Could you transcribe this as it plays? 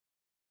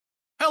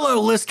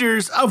Hello,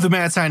 listeners of the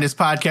Mad Scientist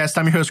Podcast.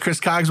 I'm your host, Chris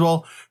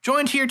Cogswell,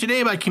 joined here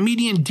today by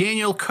comedian Dan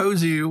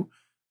Kozuh.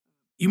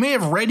 You may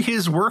have read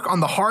his work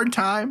on the Hard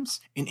Times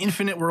in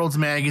Infinite Worlds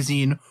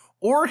magazine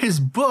or his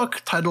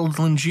book titled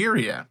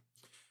Lingeria.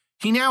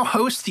 He now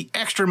hosts the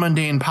Extra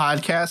Mundane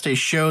Podcast, a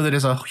show that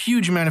is a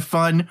huge amount of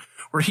fun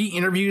where he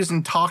interviews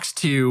and talks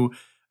to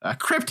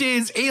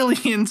cryptids,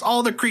 aliens,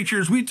 all the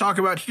creatures we talk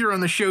about here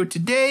on the show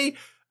today.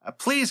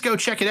 Please go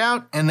check it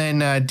out. And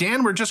then,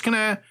 Dan, we're just going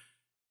to...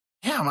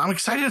 Yeah, I'm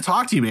excited to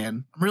talk to you,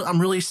 man.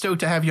 I'm really stoked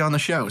to have you on the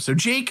show. So,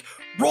 Jake,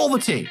 roll the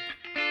tape.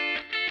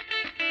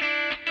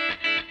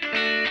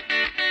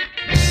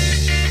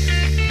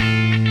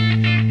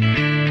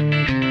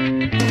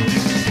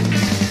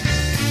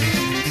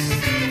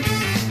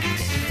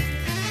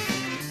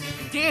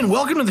 Dan,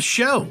 welcome to the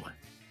show.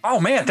 Oh,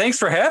 man, thanks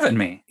for having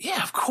me.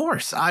 Yeah, of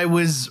course. I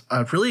was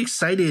really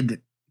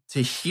excited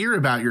to hear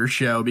about your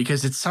show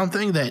because it's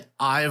something that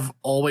I've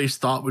always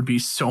thought would be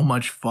so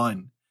much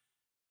fun.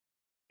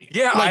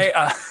 Yeah,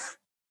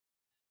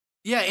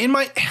 in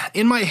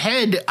my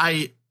head,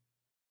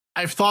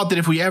 I've thought that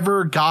if we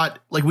ever got,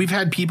 like, we've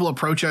had people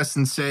approach us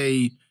and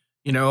say,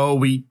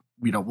 we'll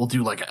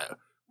do like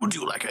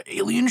an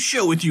alien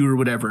show with you or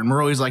whatever, and we're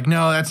always like,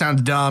 no, that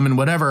sounds dumb and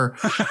whatever.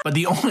 But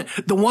the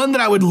one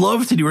that I would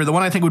love to do, or the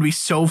one I think would be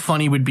so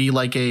funny, would be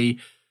like a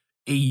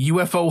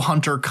UFO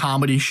hunter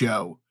comedy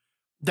show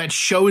that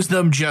shows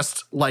them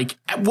just like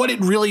what it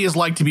really is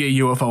like to be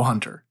a UFO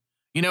hunter.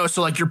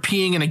 So like you're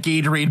peeing in a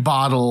Gatorade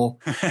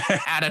bottle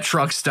at a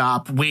truck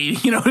stop, waiting,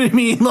 you know what I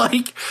mean?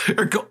 Like,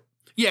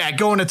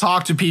 going to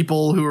talk to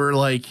people who are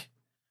like,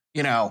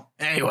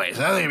 anyways,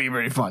 I think it'd be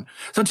pretty fun.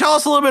 So tell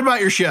us a little bit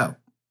about your show.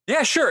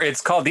 Yeah, sure.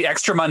 It's called The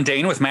Extra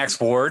Mundane with Max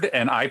Ward,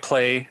 and I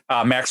play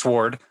Max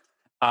Ward.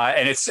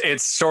 And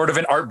it's sort of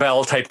an Art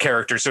Bell type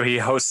character. So he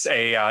hosts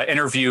a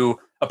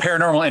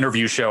paranormal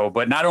interview show,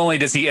 but not only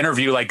does he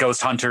interview like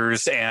ghost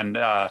hunters and,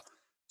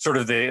 sort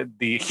of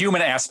the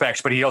human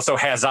aspect, but he also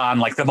has on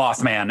like the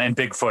Mothman and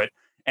Bigfoot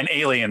and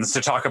aliens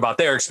to talk about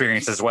their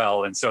experience as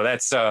well. And so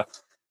that's, and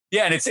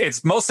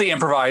it's mostly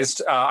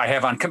improvised. I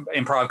have on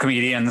improv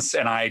comedians,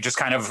 and I just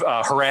kind of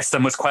harass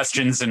them with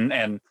questions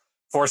and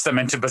force them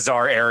into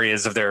bizarre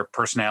areas of their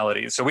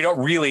personalities. So we don't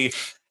really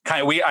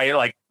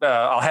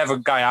I'll have a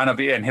guy on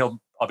and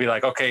I'll be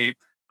like, okay,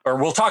 or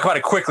we'll talk about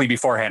it quickly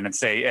beforehand and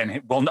say,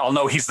 I'll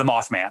know he's the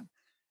Mothman.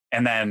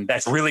 And then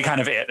that's really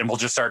kind of it. And we'll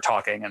just start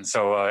talking. And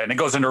so, and it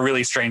goes into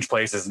really strange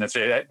places, and it's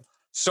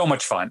so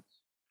much fun.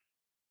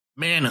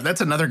 Man,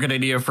 that's another good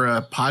idea for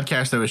a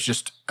podcast that was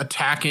just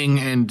attacking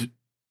and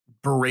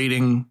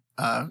berating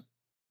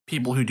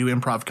people who do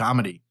improv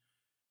comedy.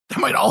 That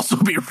might also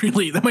be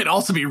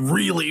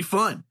really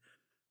fun.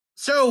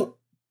 So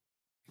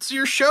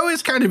your show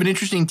is kind of an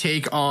interesting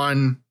take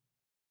on,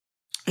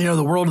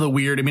 the world of the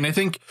weird. I mean, I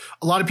think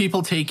a lot of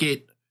people take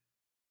it.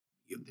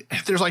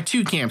 There's like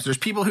two camps. There's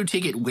people who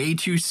take it way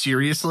too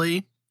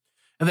seriously,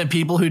 and then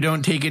people who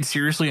don't take it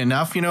seriously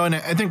enough, and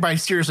I think by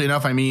seriously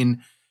enough, I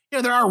mean,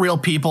 there are real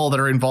people that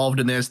are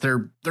involved in this.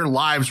 Their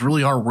lives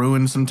really are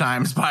ruined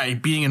sometimes by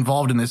being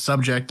involved in this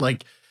subject.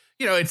 Like,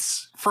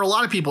 it's for a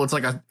lot of people, it's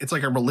like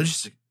a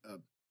religious,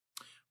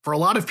 for a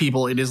lot of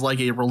people, it is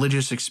like a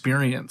religious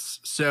experience.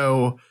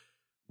 So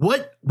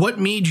what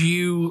made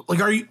you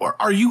like,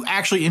 are you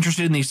actually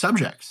interested in these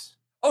subjects?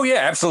 Oh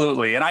yeah,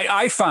 absolutely. And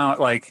I found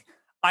like,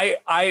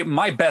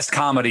 my best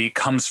comedy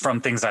comes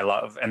from things I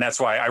love. And that's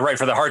why I write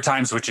for the Hard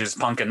Times, which is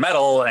punk and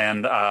metal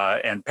and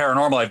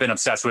paranormal. I've been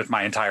obsessed with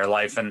my entire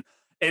life. And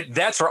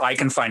that's where I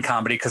can find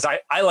comedy, because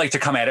I like to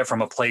come at it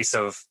from a place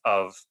of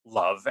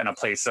love and a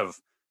place of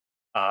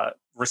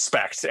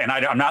respect. And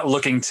I'm not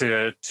looking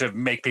to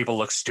make people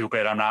look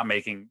stupid. I'm not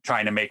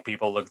trying to make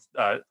people look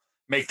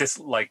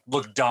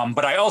dumb.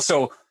 But I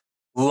also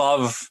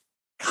love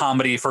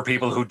comedy for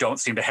people who don't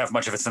seem to have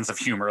much of a sense of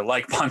humor,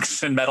 like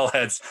punks and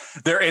metalheads.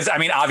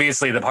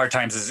 Obviously the Hard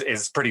Times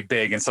is pretty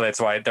big, and so that's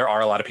why there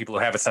are a lot of people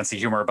who have a sense of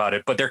humor about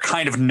it, but they're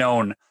kind of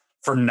known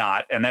for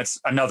not. And that's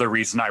another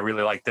reason I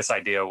really like this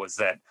idea, was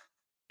that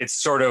it's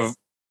sort of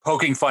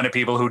poking fun at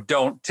people who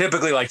don't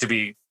typically like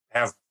to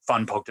have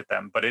fun poked at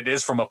them, but it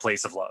is from a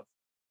place of love.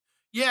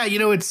 Yeah,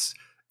 it's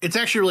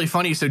actually really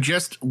funny. So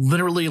just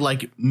literally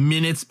like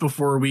minutes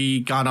before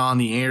we got on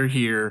the air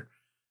here,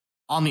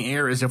 on the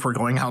air as if we're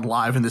going out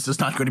live, and this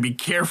is not going to be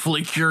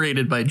carefully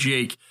curated by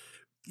Jake.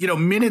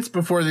 Minutes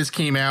before this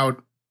came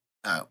out,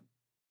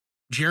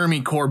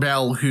 Jeremy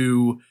Corbell,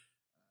 who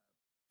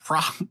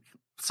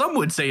some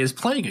would say is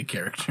playing a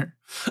character,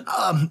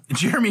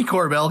 Jeremy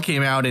Corbell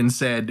came out and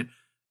said,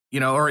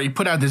 or he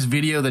put out this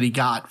video that he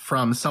got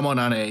from someone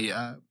on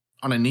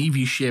a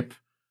Navy ship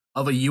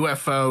of a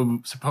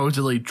UFO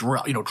supposedly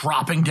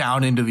dropping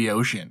down into the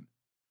ocean.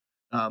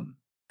 And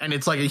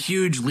it's like a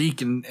huge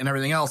leak and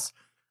everything else.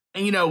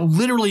 And,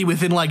 literally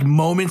within like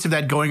moments of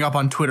that going up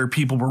on Twitter,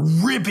 people were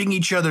ripping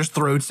each other's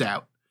throats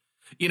out.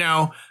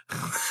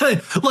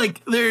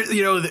 Like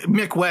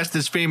Mick West,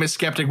 this famous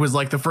skeptic, was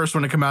like the first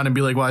one to come out and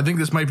be like, well, I think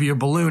this might be a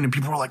balloon. And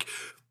people were like,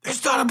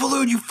 it's not a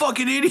balloon, you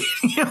fucking idiot.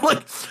 You know,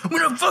 like, I'm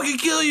gonna fucking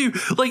kill you.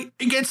 Like,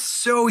 it gets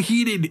so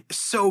heated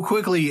so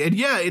quickly. And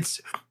yeah,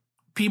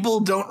 people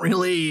don't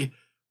really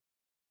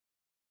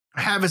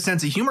have a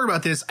sense of humor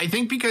about this. I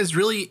think because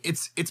really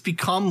it's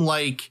become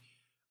like,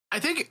 I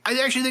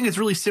actually think it's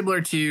really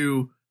similar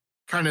to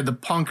kind of the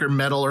punk or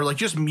metal or like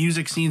just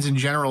music scenes in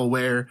general,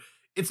 where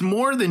it's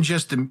more than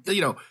just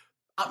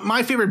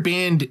my favorite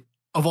band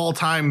of all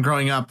time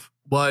growing up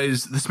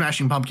was the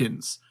Smashing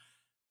Pumpkins,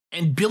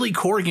 and Billy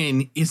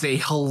Corgan is a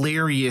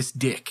hilarious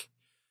dick.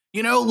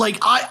 You know, like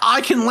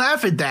I can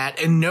laugh at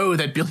that and know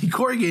that Billy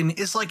Corgan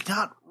is like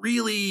not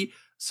really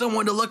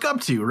someone to look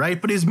up to, right?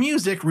 But his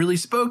music really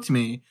spoke to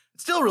me.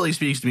 It still really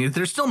speaks to me.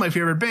 They're still my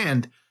favorite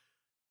band.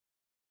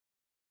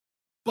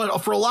 But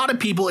for a lot of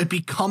people, it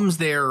becomes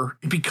their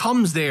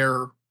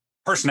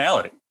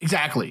personality.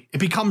 Exactly. It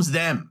becomes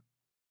them.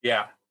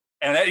 Yeah.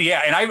 And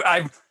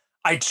I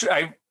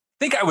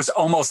think I was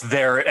almost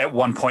there at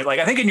one point. Like,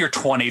 I think in your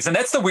 20s, and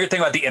that's the weird thing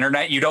about the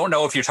internet. You don't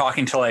know if you're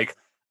talking to like,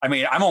 I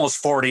mean, I'm almost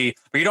 40,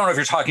 but you don't know if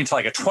you're talking to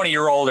like a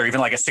 20-year-old or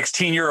even like a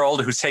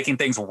 16-year-old who's taking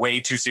things way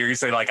too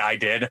seriously like I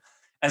did.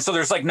 And so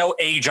there's like no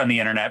age on the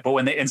internet. But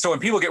when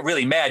people get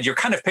really mad, you're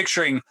kind of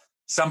picturing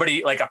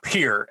somebody like a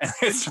peer, and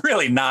it's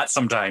really not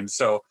sometimes.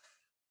 So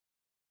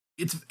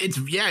it's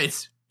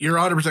you're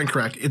 100%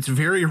 correct. It's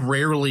very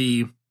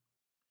rarely,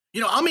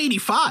 I'm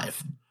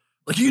 85.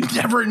 Like, you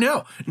never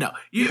know. No,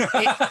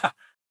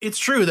 it's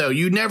true though.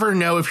 You never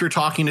know if you're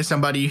talking to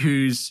somebody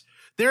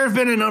there have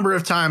been a number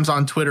of times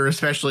on Twitter,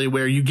 especially,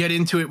 where you get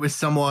into it with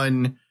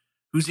someone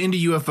who's into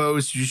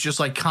UFOs, who's just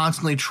like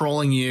constantly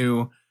trolling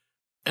you.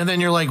 And then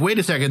you're like, wait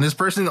a second, this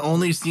person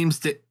only seems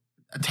to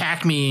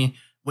attack me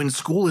when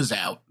school is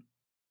out.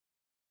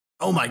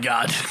 Oh my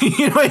God.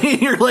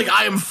 You're like,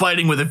 I am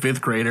fighting with a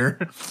 5th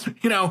grader,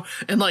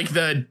 and like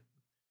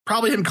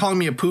probably him calling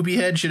me a poopy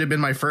head should have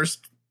been my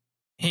first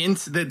hint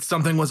that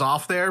something was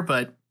off there.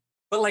 But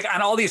like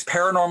on all these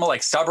paranormal like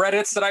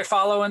subreddits that I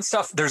follow and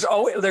stuff,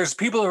 there's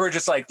people who are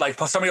just like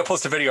somebody will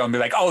post a video and be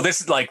like, oh,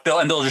 this is like,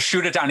 they'll just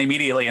shoot it down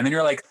immediately. And then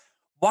you're like,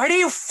 why do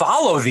you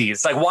follow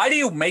these? Like, why do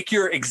you make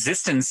your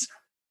existence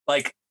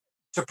like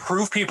to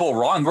prove people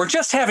wrong? We're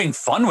just having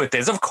fun with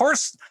this. Of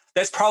course,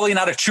 that's probably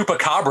not a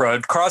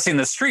chupacabra crossing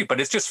the street, but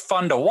it's just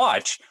fun to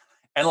watch.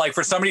 And like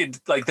for somebody,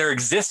 like their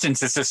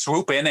existence is to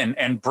swoop in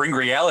and bring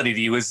reality to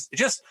you is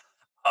just,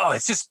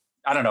 it's just,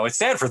 I don't know. It's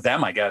sad for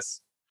them, I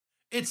guess.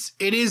 It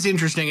is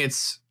interesting.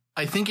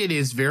 I think it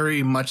is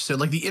very much so.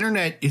 Like, the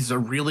internet has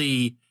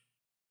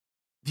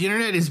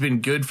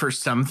been good for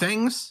some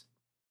things,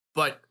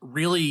 but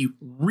really,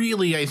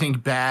 really, I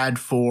think bad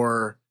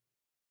for,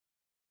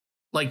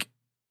 like,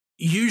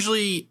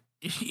 usually,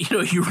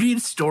 you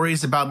read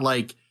stories about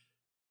like,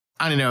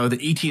 I don't know, the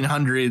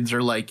 1800s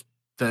or like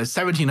the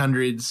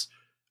 1700s,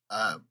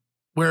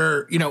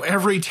 where,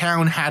 every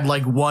town had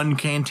like one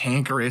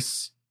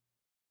cantankerous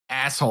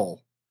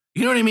asshole.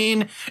 You know what I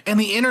mean? And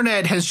the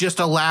internet has just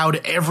allowed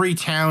every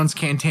town's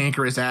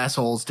cantankerous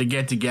assholes to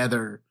get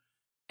together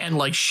and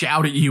like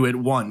shout at you at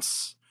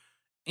once.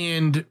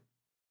 And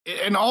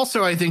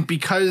also, I think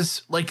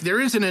because like there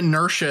is an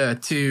inertia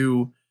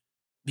to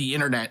the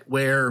internet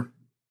where,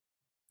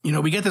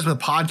 we get this with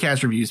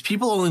podcast reviews.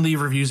 People only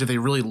leave reviews if they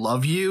really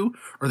love you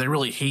or they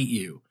really hate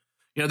you.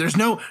 There's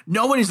no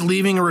one is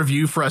leaving a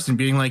review for us and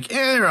being like,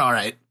 they're all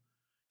right.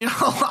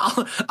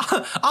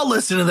 I'll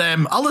listen to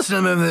them. I'll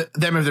listen to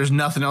them if there's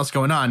nothing else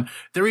going on.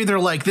 They're either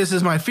like, this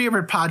is my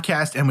favorite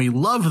podcast and we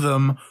love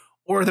them,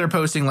 or they're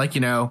posting like,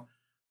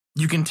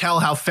 you can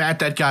tell how fat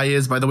that guy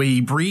is by the way he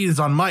breathes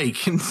on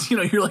mic. And,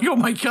 you're like, oh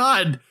my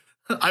God,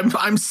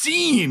 I'm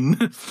seen.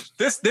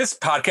 This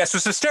podcast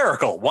was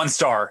hysterical. 1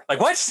 star. Like,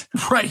 what?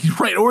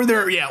 Right.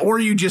 Or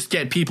you just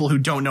get people who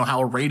don't know how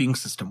a rating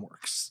system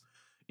works.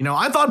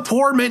 I thought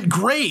poor meant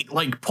great,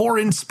 like poor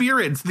in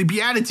spirits, the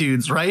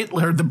Beatitudes, right?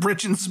 Or the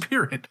rich in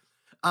spirit.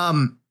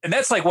 And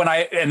that's like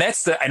I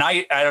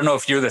don't know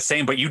if you're the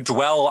same, but you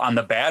dwell on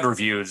the bad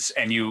reviews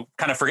and you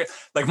kind of forget,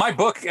 like my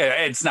book,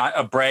 it's not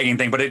a bragging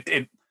thing, but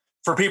it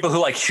for people who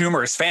like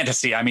humorous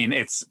fantasy, I mean,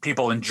 it's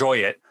people enjoy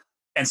it.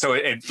 And so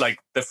it like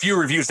the few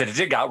reviews that it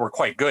did got were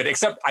quite good,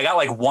 except I got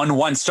like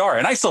 1 star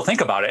and I still think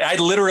about it. I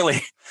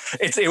literally,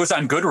 it was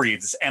on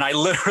Goodreads and I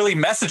literally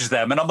messaged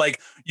them and I'm like,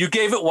 you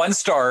gave it 1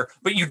 star,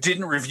 but you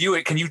didn't review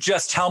it. Can you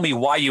just tell me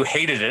why you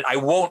hated it? I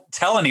won't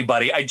tell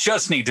anybody. I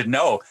just need to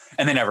know.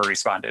 And they never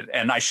responded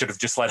and I should have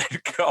just let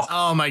it go.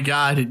 Oh my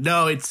God.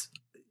 No,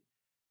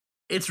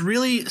 it's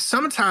really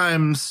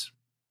sometimes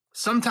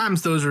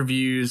those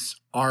reviews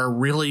are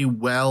really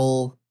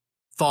well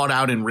thought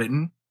out and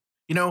written.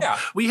 Yeah.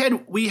 We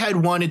had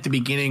one at the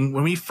beginning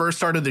when we first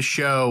started the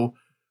show.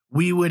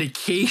 We would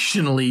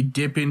occasionally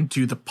dip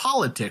into the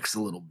politics a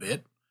little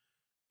bit.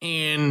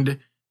 And,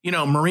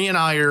 Marie and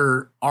I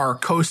are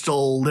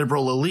coastal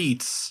liberal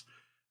elites.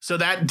 So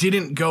that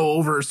didn't go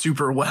over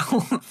super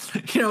well.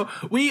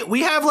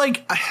 We have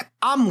like,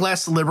 I'm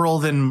less liberal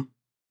than,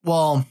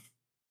 well,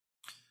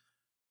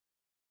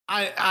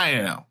 I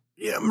don't know.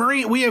 Yeah,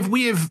 Marie, we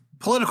have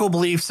political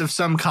beliefs of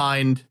some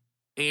kind.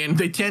 and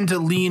they tend to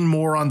lean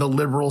more on the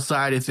liberal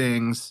side of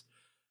things.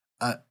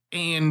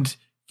 And,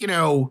 you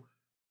know,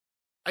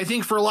 I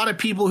think for a lot of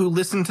people who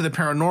listen to the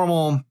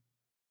paranormal,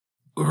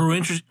 who are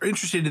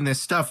interested in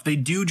this stuff, they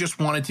do just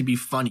want it to be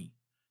funny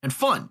and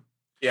fun.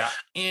 Yeah.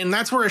 And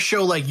that's where a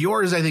show like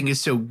yours, I think,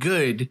 is so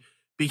good,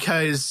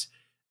 because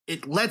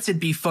it lets it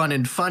be fun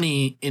and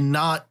funny in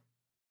not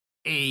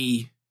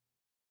a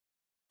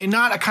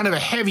kind of a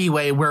heavy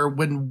way, where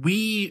when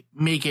we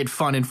make it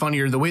fun and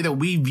funnier, the way that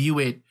we view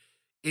it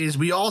is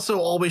we also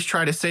always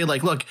try to say,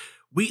 like, look,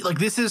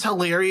 this is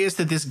hilarious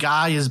that this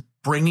guy is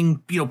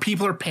bringing, you know,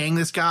 people are paying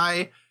this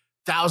guy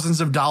thousands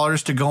of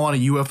dollars to go on a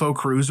UFO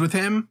cruise with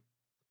him.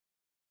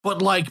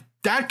 But like,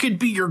 that could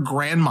be your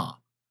grandma,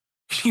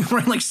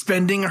 right? Like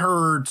spending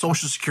her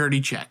Social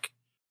Security check.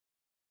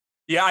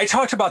 Yeah, I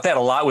talked about that a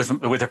lot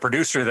with a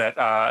producer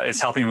that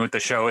is helping me with the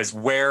show, is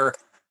where,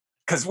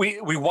 because we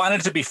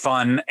wanted it to be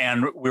fun,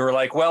 and we were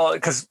like, well,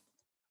 because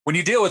when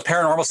you deal with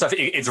paranormal stuff,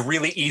 it's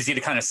really easy to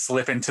kind of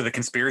slip into the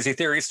conspiracy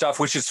theory stuff,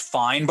 which is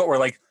fine. But we're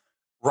like,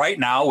 right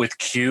now with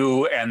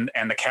Q and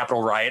the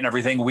Capitol riot and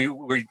everything,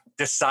 we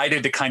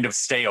decided to kind of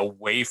stay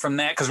away from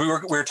that, because we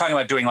were talking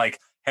about doing, like,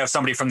 have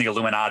somebody from the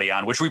Illuminati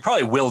on, which we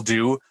probably will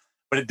do.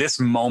 But at this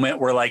moment,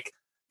 we're like,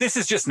 this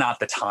is just not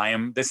the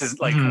time. This is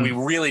like, we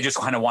really just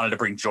kind of wanted to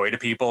bring joy to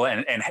people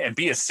and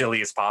be as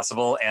silly as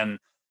possible. And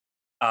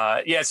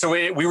so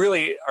we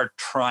really are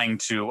trying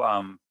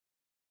to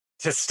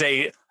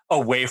stay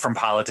away from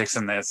politics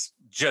in this,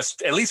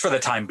 just at least for the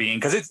time being,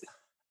 because it's,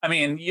 I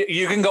mean,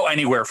 you can go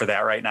anywhere for that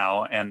right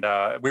now. And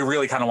we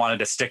really kind of wanted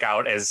to stick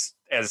out as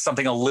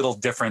something a little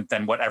different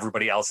than what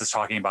everybody else is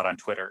talking about on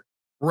Twitter.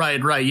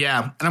 Right.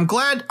 Yeah. And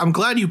I'm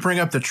glad you bring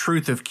up the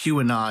truth of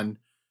QAnon.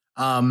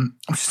 I'm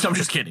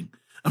just kidding.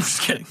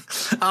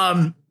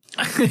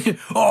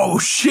 Oh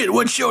shit,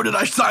 what show did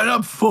I sign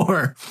up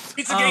for?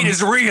 Pizzagate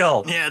is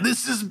real. Yeah,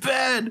 this is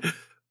bad.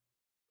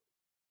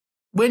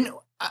 When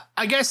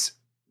I guess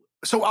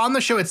so on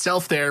the show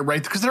itself there,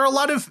 right? Because there are a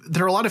lot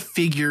of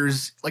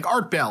figures, like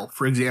Art Bell,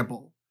 for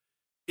example,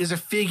 is a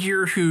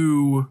figure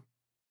who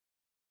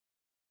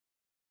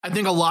I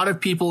think a lot of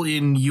people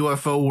in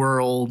UFO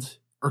world,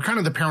 or kind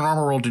of the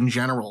paranormal world in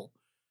general,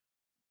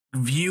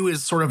 view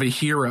as sort of a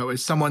hero,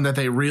 as someone that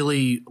they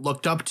really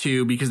looked up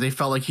to because they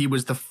felt like he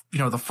was the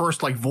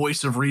first like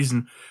voice of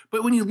reason.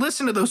 But when you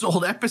listen to those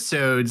old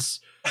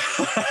episodes,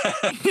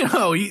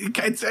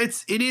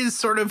 it is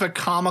sort of a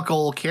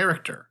comical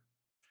character.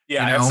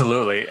 Yeah,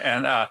 absolutely.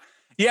 And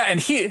and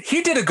he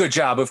did a good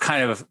job of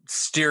kind of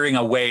steering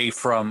away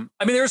from,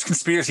 I mean, there's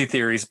conspiracy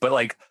theories, but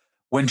like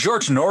when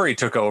George Norrie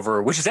took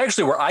over, which is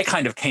actually where I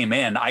kind of came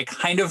in, I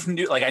kind of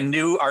knew, like, I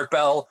knew Art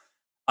Bell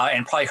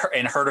and probably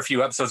heard a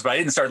few episodes, but I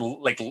didn't start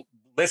like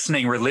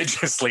listening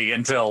religiously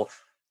until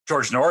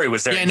George Norrie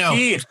was there. Yeah, no.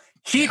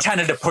 He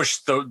tended to push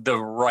the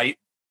right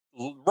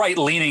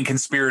leaning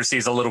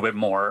conspiracies a little bit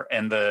more,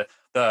 and the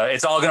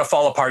it's all going to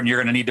fall apart and you're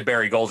going to need to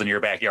bury gold in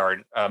your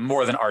backyard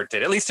more than Art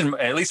did, at least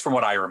from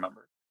what I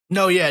remember.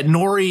 No, yeah,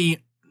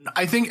 Norrie,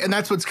 I think, and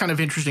that's what's kind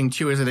of interesting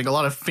too, is I think a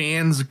lot of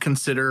fans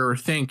consider or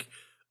think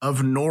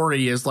of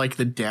Norrie as like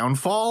the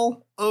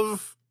downfall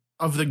of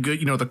the good,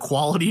 the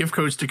quality of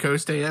Coast to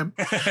Coast AM.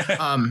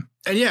 And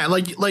yeah,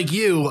 like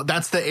you,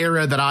 that's the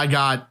era that I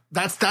got.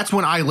 That's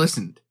when I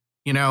listened,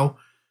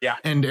 Yeah.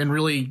 And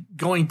really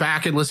going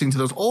back and listening to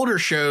those older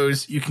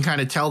shows, you can kind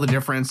of tell the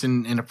difference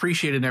and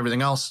appreciate it and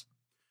everything else.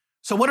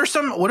 So what are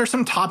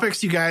some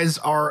topics you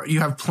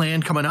have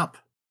planned coming up?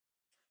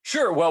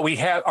 Sure. Well, we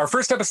have our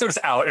first episode is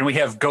out, and we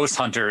have Ghost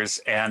Hunters,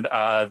 and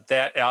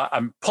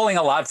I'm pulling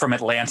a lot from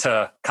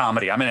Atlanta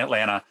comedy. I'm in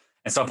Atlanta,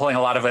 and so I'm pulling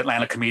a lot of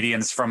Atlanta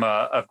comedians from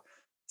a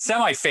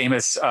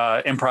semi-famous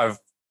improv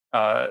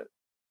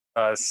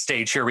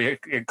stage here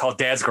called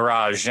Dad's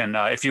Garage. And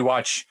if you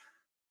watch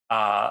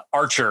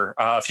Archer,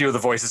 a few of the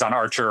voices on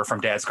Archer are from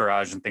Dad's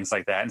Garage and things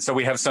like that. And so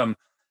we have some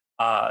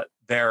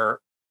their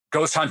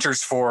Ghost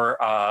Hunters for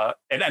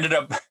it ended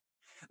up,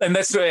 and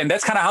that's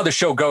kind of how the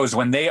show goes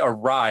when they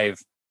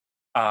arrive.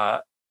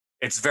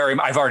 It's very,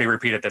 I've already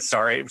repeated this,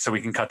 sorry, so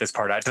we can cut this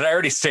part out. Did I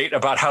already state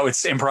about how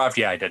it's improv?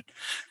 Yeah, I did.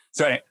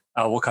 So anyway,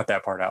 we'll cut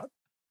that part out.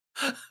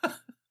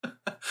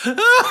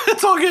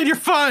 It's all good. You're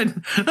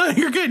fine.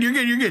 You're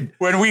good.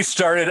 When we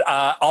started,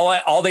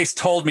 all they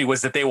told me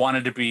was that they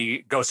wanted to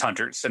be ghost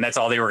hunters, and that's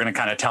all they were going to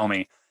kind of tell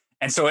me.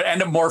 And so it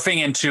ended up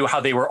morphing into how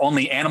they were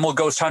only animal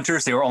ghost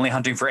hunters. They were only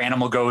hunting for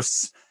animal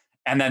ghosts,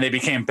 and then they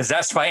became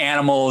possessed by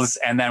animals.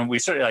 And then we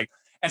started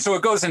and so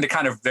it goes into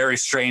kind of very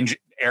strange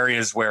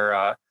areas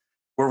where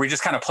we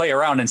just kind of play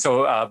around. And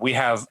so we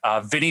have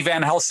Vinny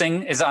Van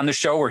Helsing is on the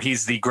show, where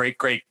he's the great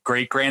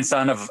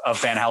grandson of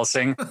Van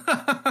Helsing.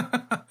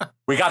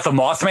 We got the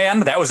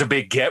Mothman. That was a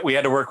big get. We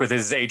had to work with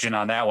his agent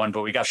on that one,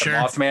 but we got the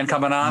Mothman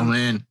coming on. Oh,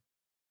 man.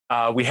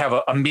 We have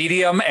a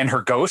medium and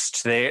her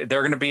ghost. They're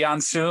going to be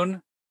on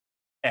soon.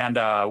 And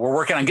we're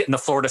working on getting the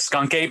Florida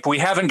skunk ape. We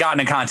haven't gotten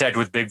in contact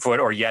with Bigfoot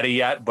or Yeti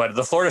yet, but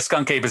the Florida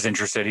skunk ape is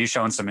interested. He's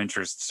showing some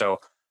interest. So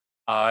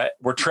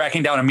we're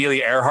tracking down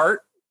Amelia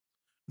Earhart.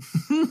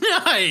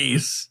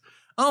 Nice.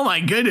 Oh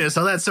my goodness.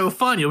 Oh, that's so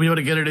fun. You'll be able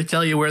to get her to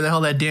tell you where the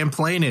hell that damn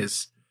plane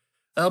is.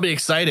 That'll be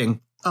exciting.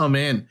 Oh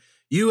man.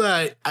 You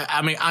I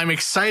mean I'm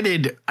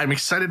excited. I'm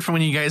excited for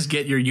when you guys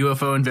get your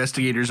UFO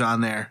investigators on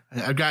there.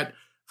 I've got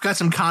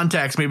some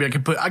contacts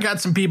I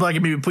got some people I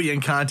can maybe put you in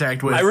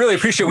contact with. I really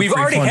appreciate it. We've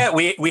already had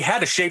we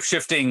had a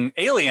shape-shifting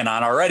alien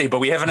on already, but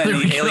we haven't had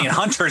any alien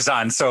hunters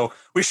on, so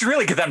we should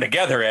really get them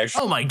together,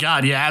 actually. Oh my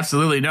god, yeah,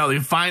 absolutely. No,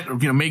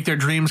 they make their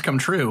dreams come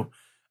true.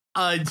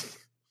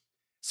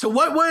 So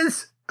what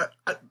was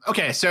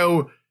okay,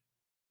 so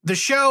the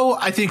show,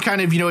 I think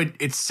kind of,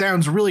 it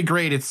sounds really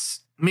great.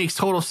 Makes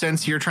total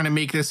sense here, trying to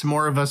make this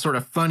more of a sort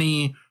of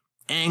funny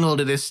angle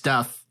to this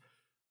stuff.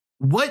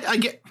 What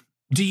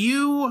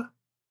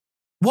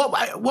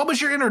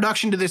was your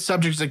introduction to this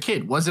subject as a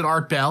kid? Was it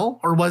Art Bell,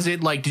 or was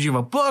it like, did you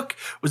have a book?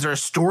 Was there a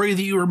story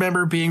that you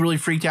remember being really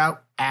freaked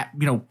out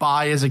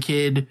by as a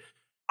kid?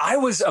 I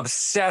was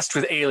obsessed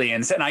with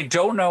aliens, and I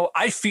don't know.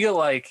 I feel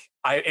like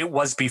it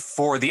was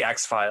before the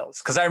X-Files,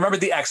 because I remember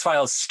the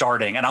X-Files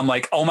starting, and I'm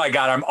like, oh my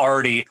God, I'm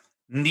already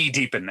knee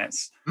deep in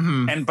this.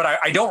 Mm-hmm. But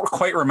I don't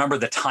quite remember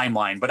the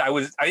timeline. But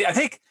I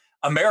think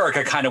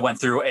America kind of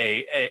went through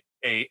a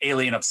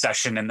alien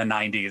obsession in the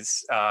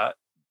 90s,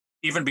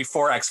 even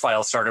before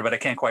X-Files started. But I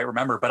can't quite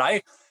remember. But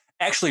I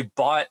actually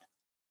bought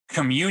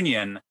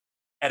Communion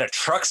at a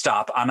truck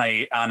stop on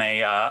a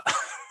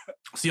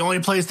it's the only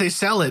place they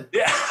sell it.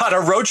 Yeah, on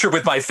a road trip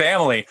with my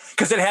family,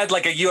 because it had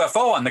like a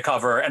UFO on the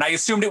cover, and I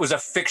assumed it was a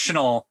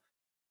fictional.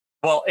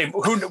 Well,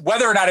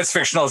 whether or not it's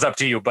fictional is up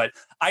to you, but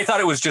I thought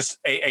it was just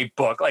a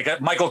book, like a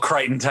Michael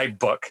Crichton type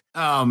book.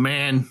 Oh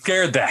man,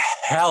 scared the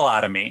hell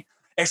out of me,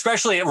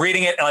 especially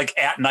reading it like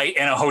at night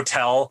in a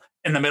hotel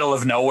in the middle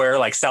of nowhere,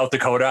 like South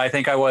Dakota. I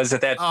think I was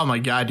at that. Oh my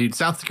God, dude,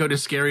 South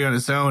Dakota's scary on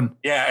its own.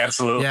 Yeah,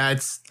 absolutely. Yeah,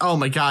 oh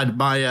my God,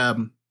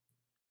 my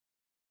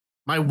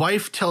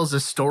wife tells a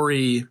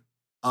story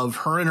of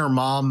her and her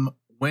mom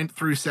went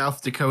through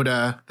South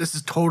Dakota. This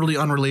is totally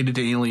unrelated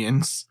to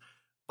aliens,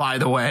 by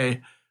the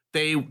way.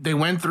 They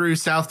went through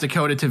South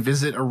Dakota to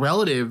visit a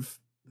relative.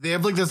 They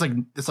have like this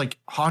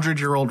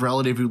 100-year-old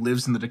relative who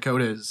lives in the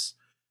Dakotas,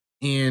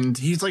 and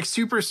he's like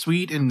super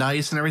sweet and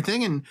nice and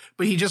everything.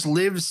 But he just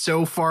lives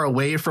so far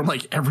away from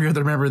like every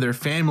other member of their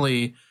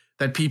family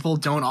that people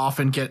don't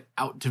often get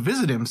out to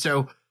visit him.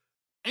 So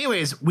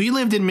anyways, we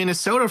lived in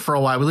Minnesota for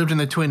a while. We lived in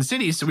the Twin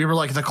Cities. So we were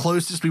like the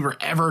closest we were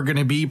ever going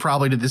to be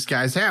probably to this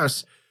guy's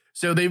house.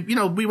 So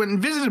we went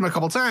and visited him a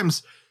couple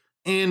times,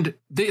 and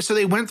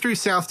they went through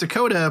South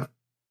Dakota.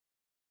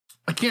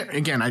 I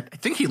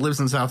think he lives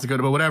in South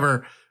Dakota, but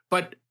whatever.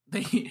 But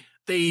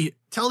they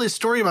tell this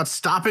story about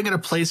stopping at a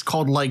place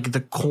called like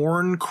the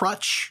Corn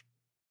Crutch.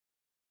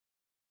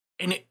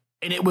 And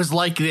it was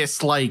like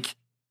this like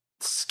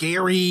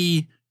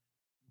scary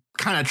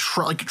kind of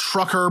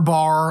trucker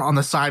bar on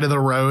the side of the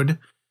road.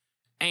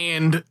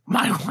 And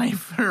my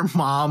wife and her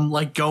mom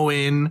like go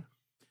in,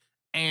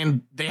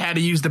 and they had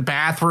to use the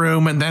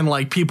bathroom, and then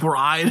like people were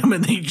eyeing them,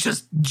 and they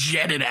just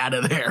jetted out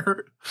of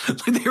there.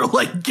 They were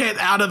like, get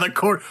out of the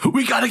court.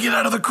 We got to get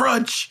out of the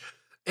crutch.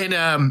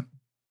 And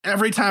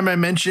every time I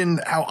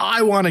mention how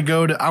I want to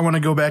go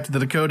back to the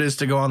Dakotas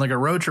to go on like a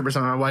road trip or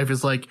something, my wife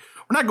is like,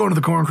 we're not going to the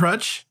Corn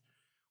Crutch.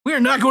 We are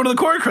not going to the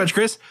Corn Crutch,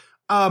 Chris.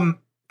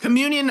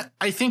 Communion.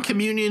 I think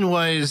Communion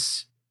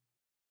was,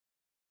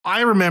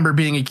 I remember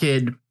being a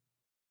kid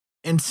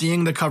and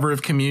seeing the cover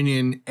of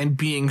Communion and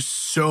being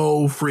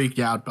so freaked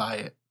out by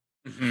it.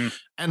 Mm-hmm.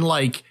 And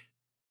like,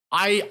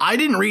 I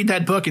didn't read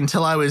that book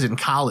until I was in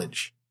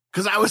college,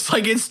 because I was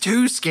like, it's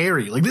too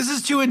scary. Like, this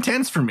is too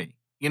intense for me,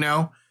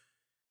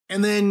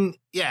 And then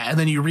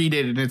you read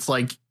it, and it's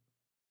like,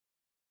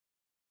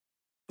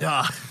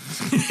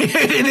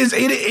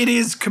 it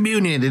is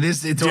Communion.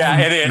 It's it is.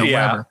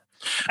 Yeah.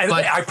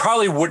 I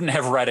probably wouldn't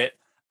have read it.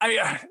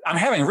 I'm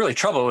having really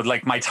trouble with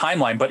like my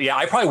timeline, but yeah,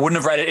 I probably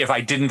wouldn't have read it if I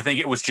didn't think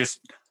it was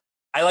just,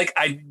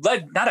 I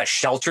led not a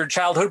sheltered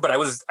childhood, but I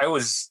was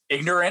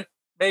ignorant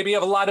maybe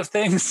of a lot of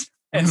things.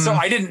 And so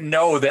I didn't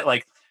know that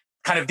like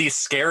kind of these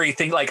scary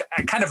things, like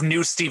I kind of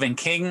knew Stephen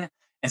King.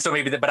 And so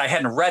maybe but I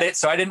hadn't read it.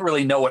 So I didn't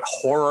really know what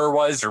horror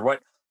was, or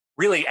what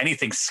really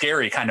anything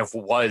scary kind of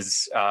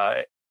was.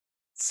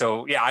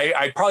 So yeah,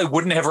 I probably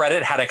wouldn't have read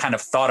it had I kind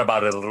of thought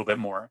about it a little bit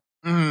more.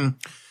 Mm-hmm.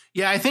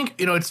 Yeah, I think,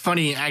 it's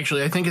funny,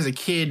 actually. I think as a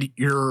kid,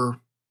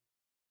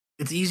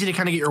 it's easy to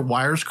kind of get your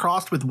wires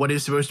crossed with what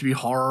is supposed to be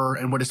horror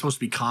and what is supposed to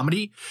be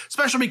comedy,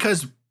 especially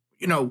because,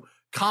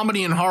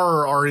 comedy and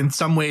horror are in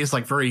some ways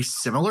like very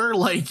similar.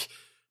 Like,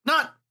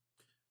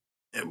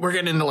 we're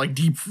getting into like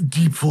deep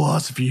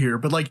philosophy here,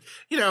 but like,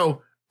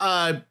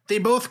 they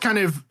both kind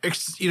of,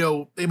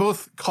 they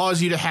both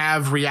cause you to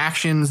have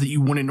reactions that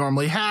you wouldn't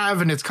normally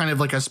have. And it's kind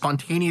of like a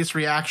spontaneous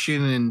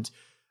reaction. And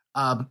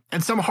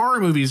some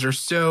horror movies are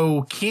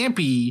so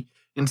campy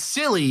and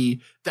silly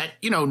that,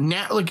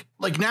 now,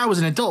 like now as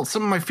an adult,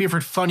 some of my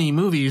favorite funny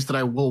movies that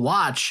I will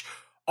watch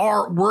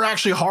were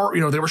actually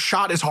horror, they were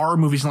shot as horror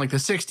movies in like the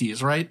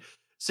 60s. Right.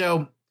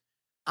 So,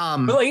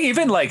 but like,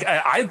 even like,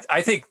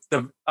 I think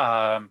the,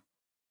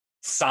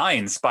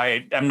 Signs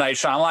by M. Night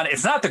Shyamalan,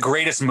 it's not the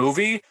greatest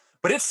movie,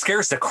 but it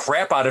scares the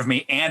crap out of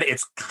me, and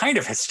it's kind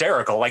of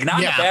hysterical, like not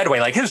in a Yeah. bad way.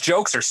 Like his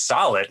jokes are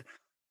solid,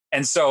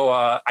 and so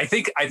I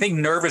think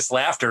nervous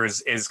laughter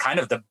is kind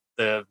of the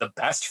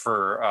best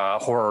for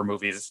horror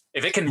movies.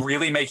 If it can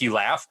really make you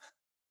laugh,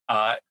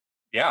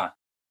 yeah,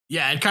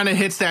 Yeah, it kind of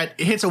hits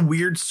a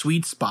weird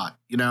sweet spot,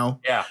 you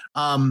know? yeah.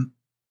 I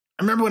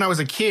remember when I was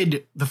a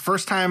kid, the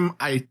first time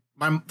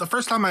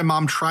my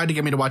mom tried to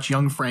get me to watch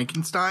Young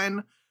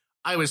Frankenstein,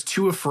 I was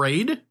too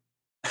afraid.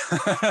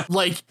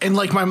 Like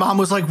my mom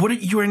was like,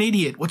 you're an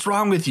idiot. What's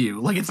wrong with you?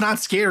 Like, it's not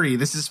scary.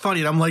 This is funny.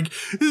 And I'm like,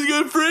 this is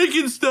got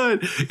Frankenstein.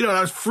 You know, and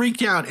I was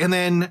freaked out. And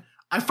then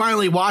I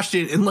finally watched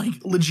it and like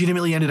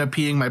legitimately ended up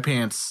peeing my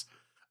pants.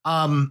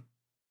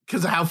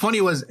 Because of how funny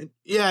it was.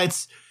 Yeah,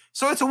 it's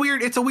a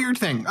weird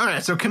thing. All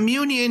right. So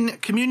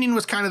communion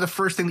was kind of the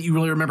first thing that you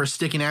really remember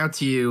sticking out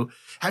to you.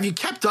 Have you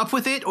kept up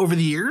with it over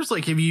the years?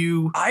 Like, have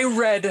you? I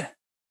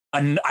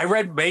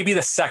read maybe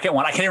the second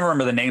one. I can't even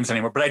remember the names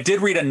anymore, but I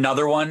did read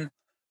another one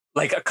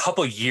like a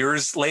couple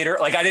years later.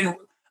 Like the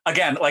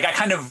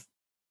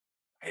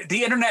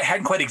internet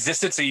hadn't quite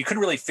existed, so you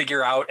couldn't really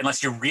figure out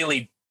unless you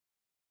really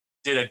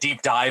did a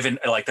deep dive and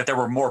like that there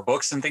were more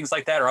books and things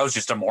like that, or I was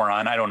just a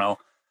moron. I don't know.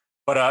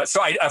 But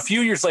a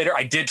few years later,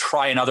 I did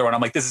try another one.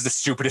 I'm like, this is the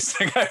stupidest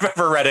thing I've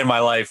ever read in my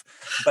life.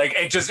 Like,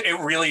 it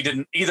really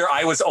didn't. Either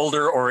I was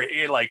older or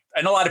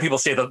and a lot of people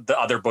say the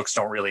other books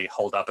don't really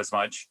hold up as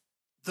much.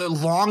 The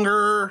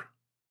longer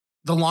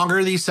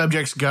these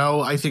subjects go,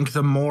 I think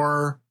the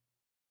more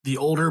the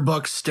older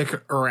books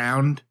stick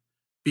around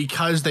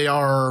because they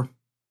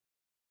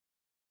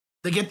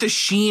get the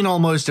sheen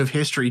almost of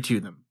history to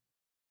them,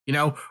 you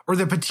know, or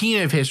the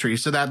patina of history.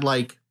 So that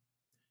like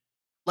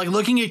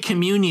looking at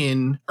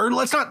Communion, or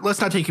let's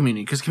not take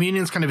Communion, because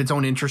Communion is kind of its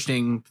own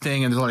interesting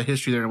thing and there's a lot of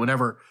history there and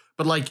whatever.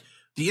 But like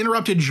The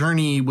Interrupted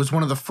Journey was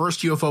one of the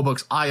first UFO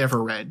books I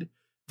ever read.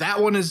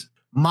 That one is,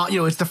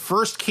 it's the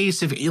first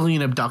case of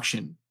alien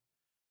abduction,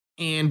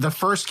 and the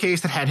first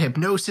case that had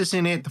hypnosis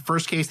in it, the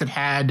first case that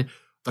had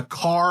the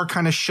car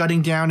kind of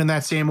shutting down in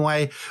that same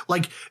way.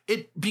 Like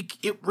it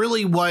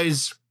really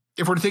was,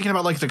 if we're thinking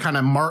about like the kind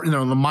of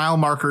the mile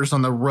markers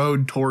on the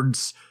road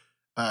towards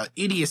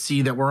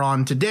idiocy that we're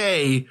on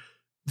today,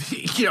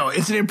 you know,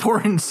 it's an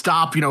important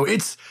stop. You know,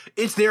 it's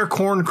their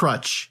corn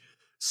crutch.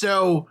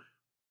 So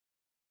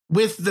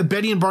with the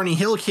Betty and Barney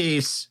Hill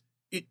case,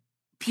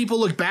 people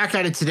look back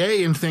at it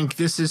today and think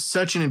this is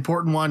such an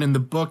important one in the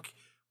book,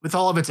 with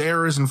all of its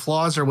errors and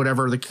flaws or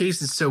whatever. The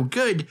case is so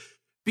good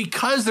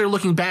because they're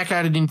looking back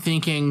at it and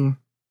thinking,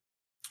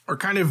 or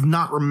kind of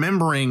not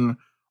remembering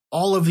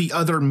all of the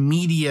other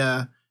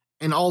media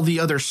and all the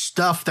other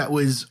stuff that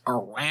was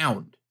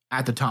around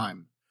at the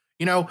time.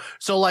 You know,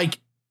 so like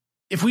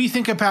if we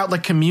think about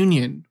like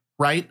Communion,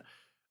 right?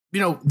 You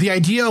know, the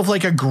idea of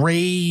like a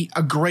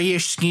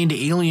grayish skinned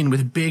alien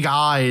with big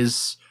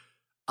eyes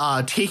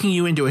taking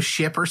you into a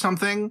ship or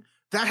something,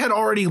 that had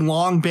already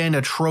long been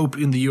a trope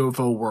in the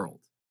UFO world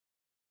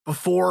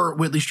before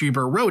Whitley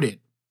Strieber wrote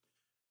it.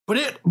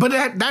 But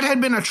that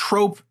had been a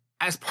trope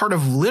as part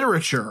of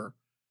literature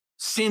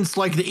since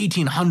like the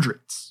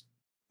 1800s.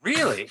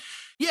 Really?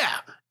 Yeah.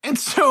 And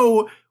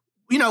so,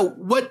 you know,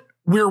 what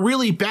we're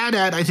really bad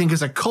at, I think,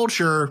 as a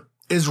culture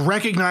is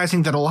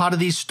recognizing that a lot of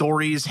these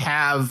stories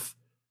have,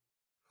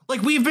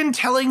 like, we've been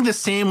telling the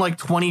same like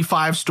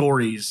 25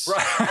 stories,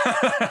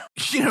 Right.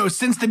 you know,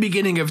 since the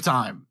beginning of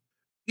time.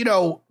 You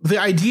know, the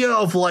idea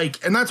of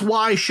like, and that's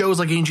why shows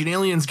like Ancient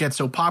Aliens get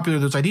so popular.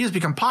 Those ideas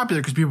become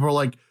popular because people are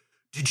like,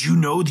 did you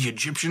know the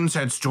Egyptians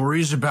had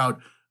stories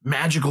about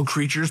magical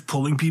creatures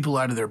pulling people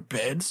out of their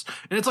beds?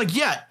 And it's like,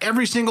 yeah,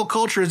 every single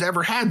culture has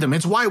ever had them.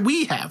 It's why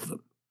we have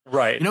them.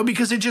 Right. You know,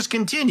 because it just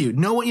continued.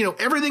 No one, you know,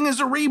 everything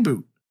is a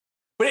reboot.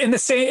 But in the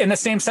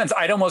same sense,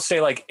 I'd almost say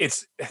like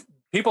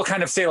people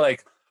kind of say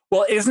like,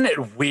 well, isn't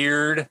it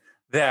weird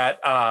that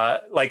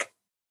like,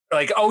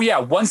 oh yeah,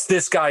 once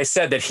this guy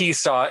said that he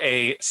saw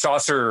a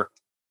saucer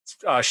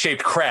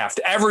shaped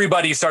craft,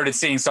 everybody started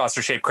seeing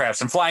saucer shaped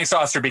crafts, and flying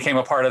saucer became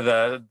a part of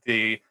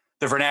the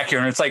vernacular.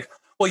 And it's like,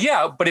 well,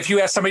 yeah, but if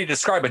you ask somebody to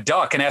describe a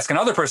duck and ask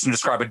another person to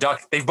describe a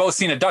duck, they've both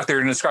seen a duck, they're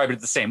going to describe it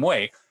the same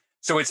way.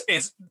 So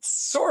it's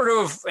sort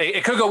of,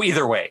 it could go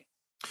either way.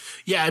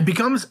 Yeah, it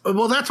becomes,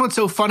 well, that's what's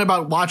so fun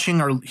about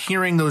watching or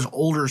hearing those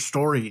older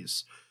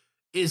stories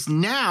is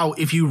now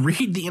if you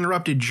read The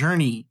Interrupted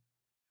Journey,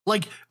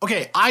 like,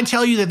 okay, I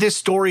tell you that this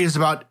story is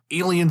about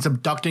aliens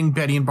abducting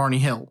Betty and Barney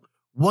Hill.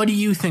 What do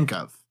you think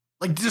of?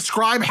 Like,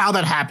 describe how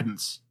that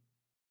happens.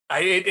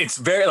 It's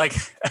very like,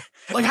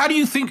 like, how do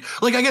you think,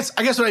 like, I guess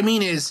what I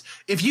mean is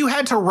if you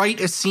had to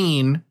write a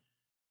scene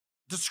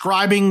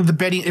describing the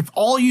Betty, if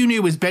all you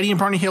knew is Betty and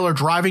Barney Hill are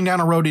driving down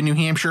a road in New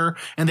Hampshire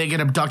and they get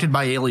abducted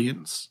by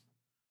aliens,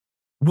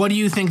 what do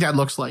you think that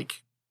looks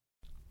like?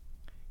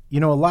 You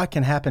know, a lot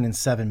can happen in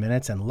 7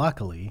 minutes, and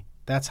luckily,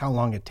 that's how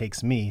long it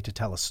takes me to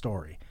tell a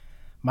story.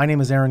 My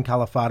name is Aaron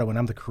Califato, and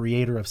I'm the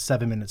creator of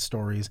 7 Minute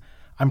Stories.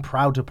 I'm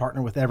proud to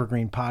partner with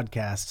Evergreen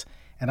Podcasts,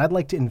 and I'd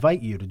like to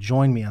invite you to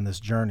join me on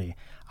this journey.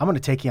 I'm going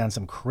to take you on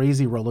some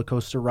crazy roller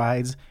coaster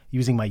rides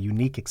using my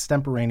unique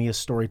extemporaneous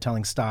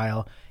storytelling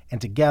style,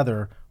 and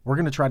together, We're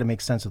going to try to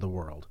make sense of the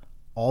world,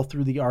 all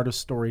through the art of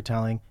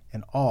storytelling,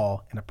 and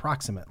all in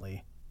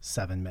approximately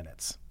 7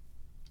 minutes.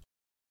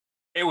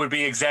 It would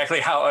be exactly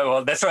how,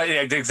 well, that's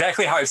right,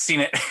 exactly how I've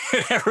seen it.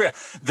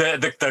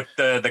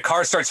 The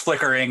car starts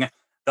flickering,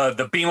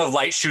 the beam of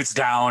light shoots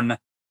down.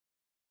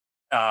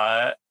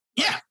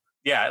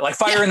 Yeah, like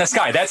fire in the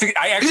sky.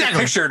 I actually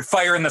pictured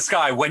fire in the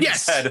sky when you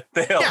said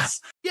the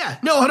hills. Yeah,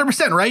 no,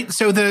 100%, right?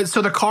 So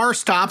the car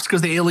stops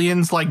because the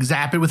aliens like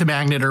zap it with a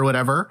magnet or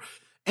whatever.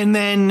 And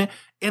then,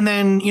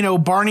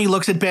 Barney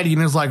looks at Betty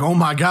and is like, oh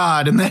my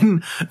God. And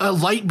then a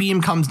light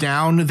beam comes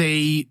down.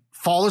 They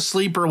fall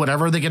asleep or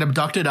whatever. They get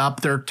abducted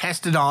up. They're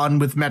tested on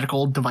with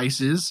medical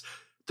devices.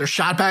 They're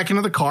shot back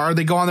into the car.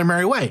 They go on their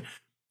merry way.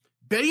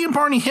 Betty and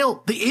Barney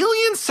Hill, the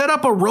aliens set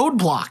up a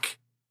roadblock.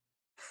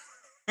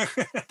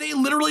 They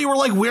literally were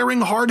like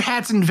wearing hard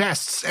hats and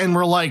vests and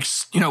were like,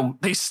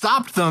 they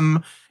stopped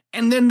them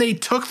and then they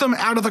took them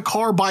out of the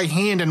car by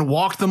hand and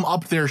walked them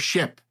up their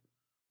ship.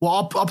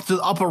 Well,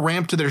 up a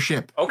ramp to their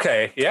ship.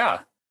 Okay, yeah.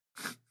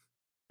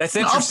 That's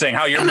interesting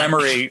how your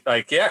memory,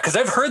 because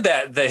I've heard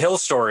the Hill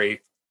story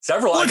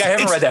several. I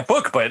haven't read that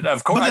book, but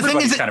of course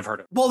everybody's kind of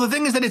heard it. Well, the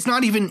thing is that it's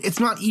not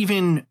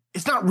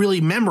really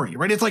memory,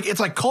 right? It's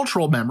like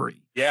cultural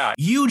memory. Yeah.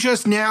 You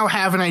just now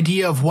have an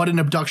idea of what an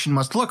abduction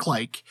must look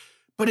like,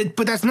 but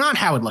that's not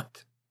how it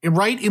looked,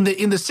 right? In the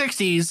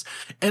 60s,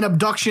 an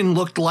abduction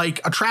looked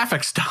like a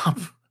traffic stop,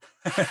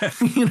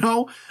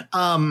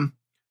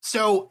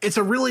 So it's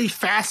a really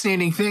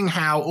fascinating thing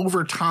how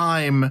over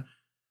time,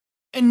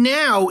 and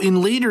now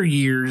in later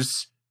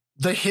years,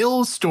 the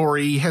Hill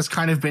story has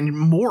kind of been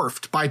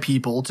morphed by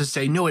people to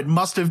say, no, it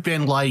must have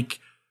been like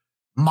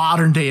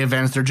modern day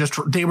events.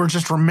 They were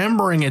just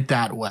remembering it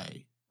that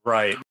way.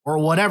 Right. Or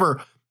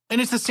whatever. And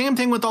it's the same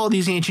thing with all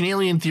these ancient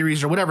alien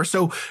theories or whatever.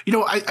 So,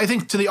 I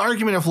think to the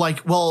argument of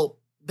like, well,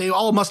 they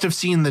all must have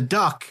seen the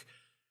duck.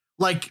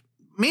 Like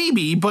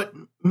maybe, but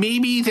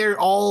maybe there's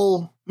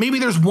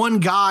one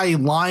guy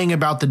lying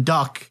about the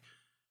duck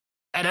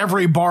at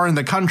every bar in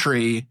the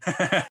country.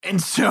 And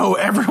so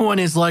everyone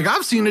is like,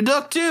 I've seen a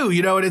duck too,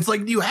 and it's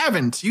like, you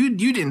haven't, you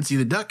didn't see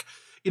the duck,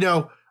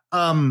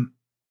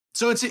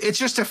 so it's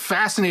just a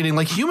fascinating,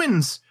 like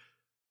humans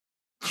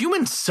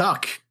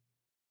suck,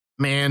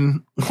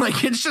 man.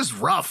 Like, it's just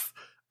rough.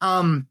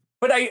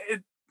 But I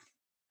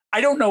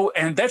don't know.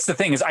 And that's the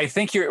thing is, I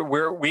think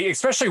we,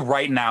 especially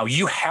right now,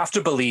 you have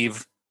to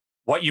believe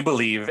what you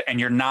believe, and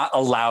you're not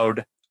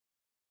allowed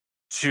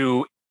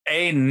to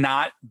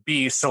not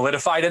be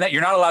solidified in that.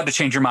 You're not allowed to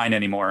change your mind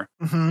anymore.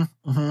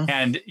 Mm-hmm, mm-hmm.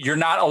 And you're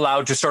not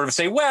allowed to sort of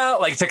say, well,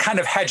 like to kind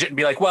of hedge it and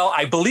be like, well,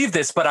 I believe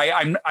this, but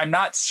I'm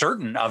not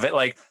certain of it.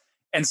 Like,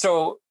 and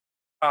so,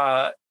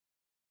 I'm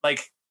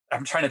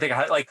trying to think of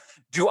how,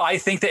 do I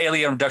think the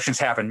alien abductions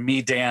happen?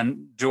 Me,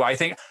 Dan, do I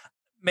think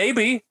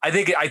maybe? I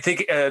think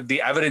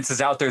the evidence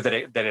is out there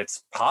that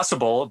it's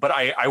possible, but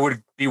I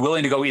would be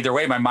willing to go either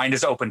way. My mind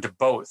is open to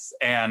both.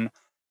 And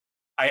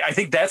I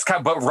think that's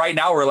but right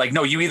now we're like,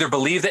 no, you either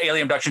believe the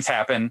alien abductions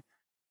happen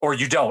or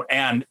you don't.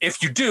 And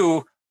if you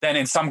do, then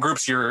in some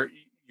groups you're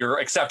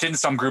accepted, in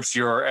some groups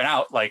you're an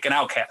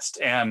outcast.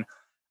 And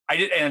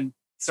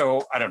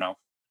so I don't know.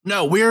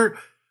 No,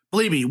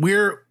 believe me,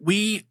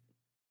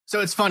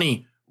 so it's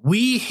funny.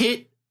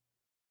 We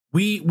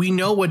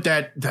know what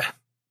the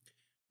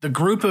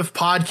group of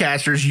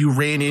podcasters you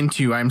ran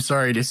into, I'm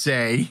sorry to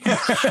say,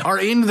 are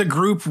in the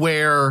group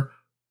where,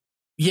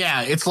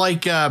 it's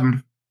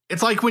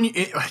like when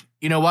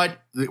you know what,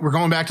 we're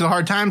going back to the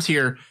hard times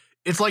here.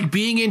 It's like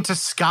being into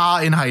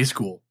ska in high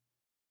school.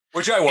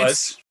 Which I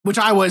was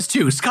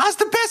too. Ska's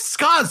the best.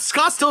 Ska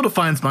still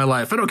defines my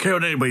life. I don't care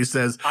what anybody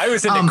says. I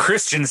was into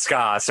Christian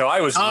ska, so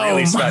I was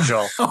really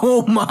special.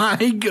 Oh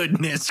my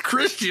goodness.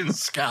 Christian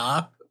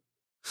ska.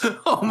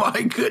 Oh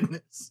my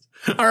goodness.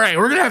 All right.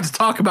 We're going to have to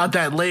talk about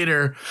that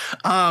later,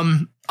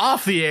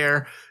 off the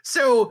air.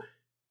 So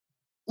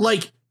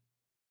the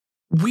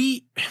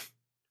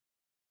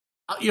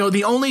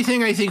only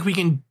thing I think we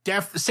can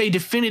say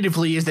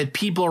definitively is that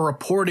people are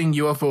reporting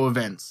UFO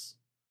events,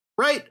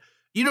 right?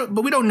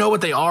 But we don't know what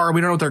they are.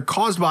 We don't know what they're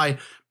caused by.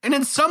 And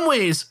in some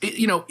ways,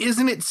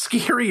 isn't it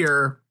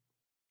scarier?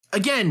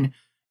 Again,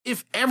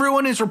 if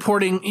everyone is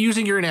reporting,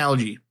 using your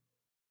analogy,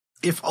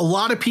 if a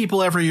lot of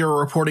people every year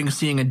are reporting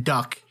seeing a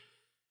duck,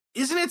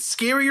 isn't it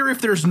scarier if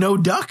there's no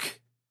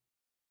duck?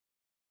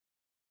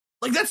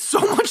 Like, that's so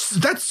much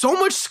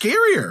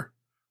scarier,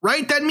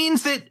 right? That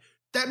means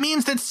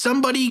that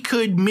somebody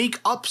could make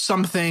up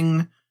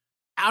something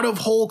out of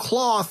whole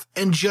cloth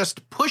and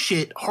just push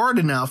it hard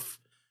enough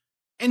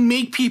and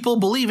make people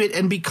believe it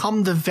and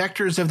become the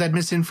vectors of that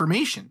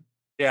misinformation.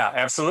 Yeah,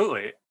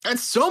 absolutely.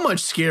 That's so much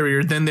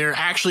scarier than there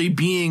actually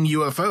being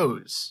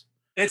UFOs.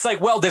 It's like,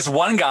 well, this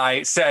one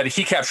guy said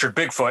he captured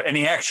Bigfoot and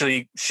he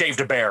actually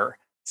shaved a bear.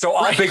 So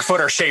all Bigfoot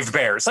are shaved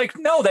bears. Like,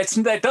 no,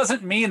 that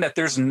doesn't mean that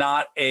there's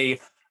not a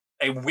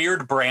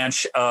weird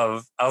branch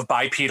of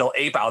bipedal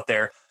ape out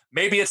there.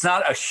 Maybe it's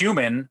not a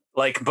human,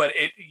 but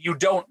you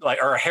don't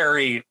or a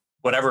hairy,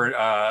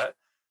 whatever,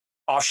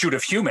 offshoot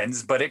of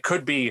humans, but it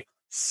could be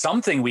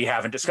something we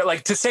haven't discussed.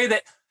 Like, to say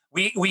that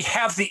we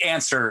have the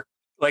answer.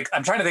 Like,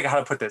 I'm trying to think of how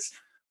to put this,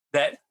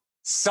 that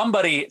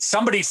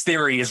somebody's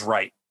theory is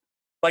right.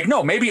 Like,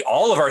 no, maybe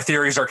all of our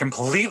theories are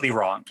completely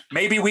wrong.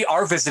 Maybe we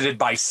are visited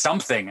by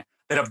something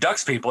that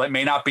abducts people. It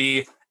may not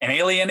be an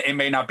alien. It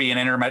may not be an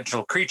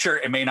interdimensional creature.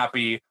 It may not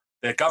be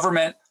the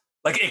government.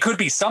 Like, it could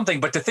be something,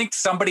 but to think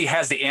somebody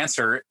has the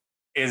answer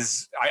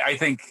is, I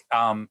think,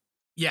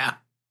 yeah,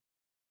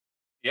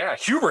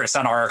 hubris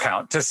on our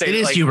account to say it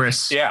is like,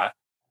 hubris. Yeah.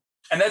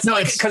 And that's No,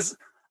 like, because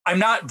I'm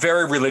not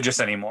very religious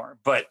anymore,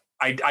 but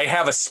I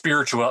have a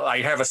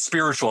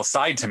spiritual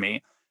side to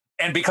me.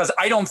 And because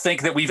I don't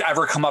think that we've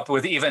ever come up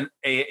with even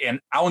an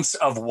ounce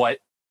of what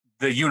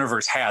the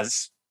universe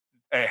has.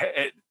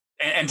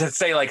 And to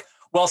say like,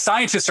 well,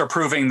 scientists are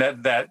proving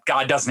that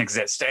God doesn't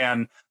exist.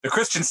 And the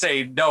Christians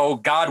say, no,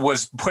 God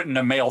was put in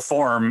a male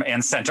form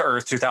and sent to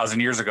Earth 2,000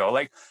 years ago.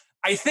 Like,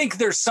 I think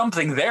there's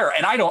something there.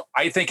 And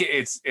I think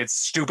it's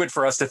stupid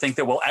for us to think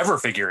that we'll ever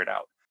figure it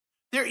out.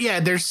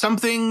 There's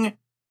something.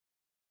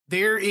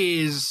 There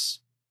is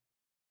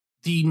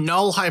the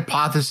null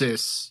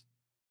hypothesis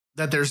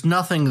that there's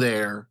nothing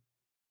there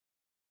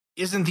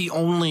isn't the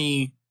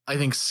only, I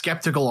think,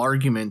 skeptical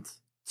argument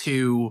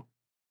to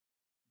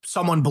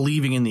someone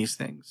believing in these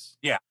things.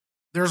 Yeah.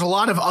 There's a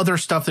lot of other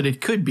stuff that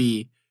it could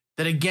be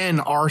that, again,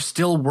 are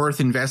still worth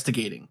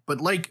investigating. But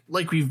like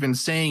we've been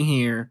saying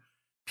here,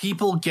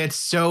 people get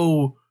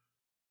so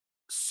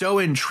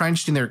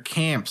entrenched in their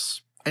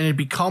camps, and it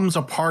becomes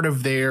a part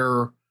of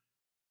their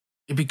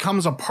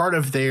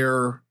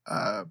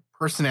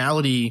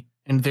personality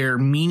and their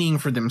meaning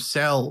for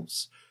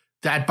themselves,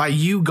 that by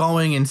you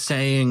going and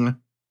saying,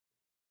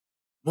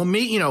 well,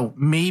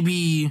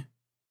 maybe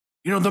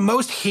the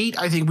most hate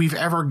I think we've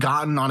ever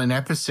gotten on an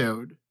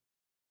episode,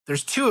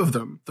 there's two of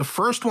them. The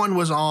first one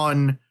was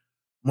on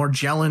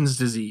Morgellons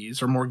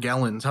disease, or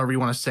Morgellons, however you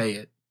want to say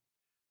it,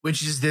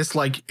 which is this,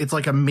 like, it's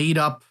like a made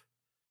up,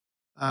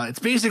 it's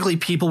basically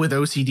people with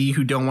OCD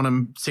who don't want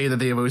to say that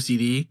they have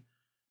OCD.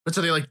 But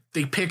so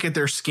they pick at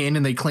their skin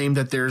and they claim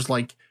that there's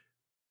like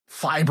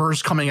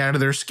fibers coming out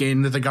of their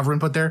skin that the government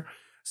put there.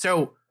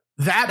 So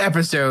that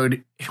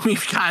episode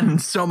we've gotten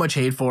so much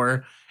hate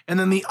for. And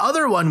then the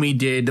other one we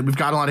did that we've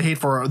got a lot of hate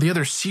for, the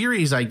other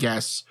series, I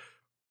guess,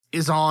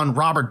 is on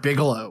Robert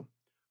Bigelow,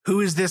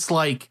 who is this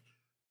like,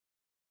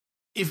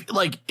 if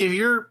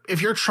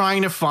you're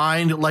trying to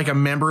find like a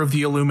member of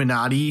the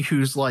Illuminati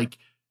who's like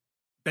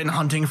been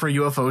hunting for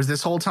UFOs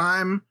this whole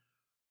time,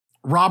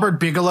 Robert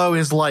Bigelow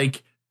is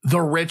like the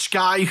rich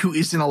guy who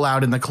isn't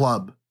allowed in the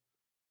club.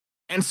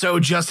 And so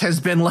just has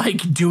been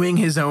like doing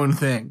his own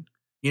thing,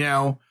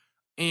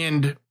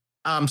 and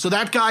so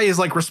that guy is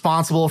like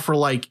responsible for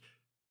like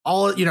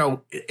all,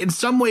 in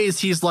some ways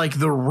he's like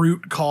the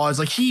root cause.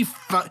 Like he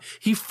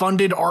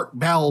funded Art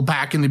Bell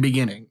back in the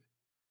beginning.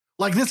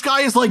 Like this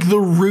guy is like the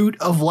root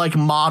of like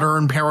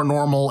modern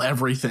paranormal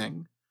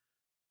everything,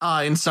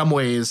 in some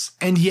ways.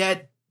 And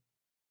yet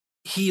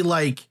he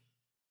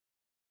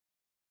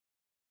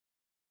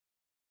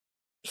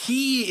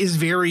is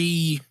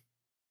very,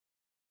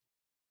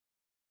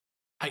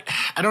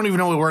 I don't even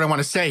know what word I want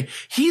to say.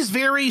 He's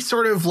very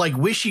sort of like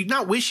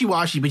not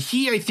wishy-washy, but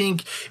I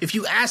think if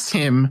you asked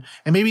him,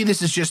 and maybe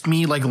this is just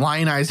me like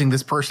lionizing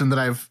this person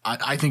that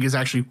I think is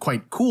actually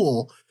quite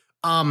cool.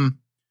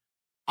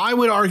 I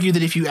would argue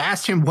that if you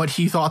asked him what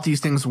he thought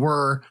these things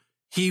were,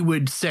 he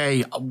would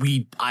say,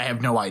 I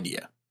have no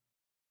idea,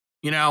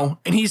 and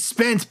he's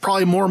spent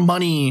probably more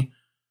money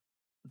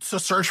to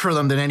search for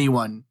them than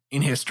anyone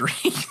in history.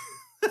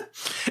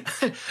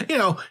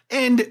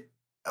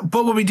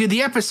 But when we did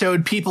the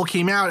episode, people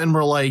came out and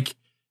were like,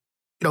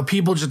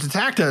 people just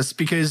attacked us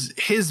because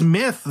his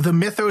the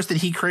mythos that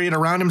he created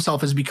around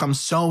himself has become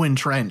so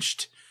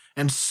entrenched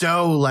and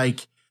so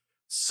like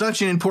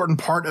such an important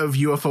part of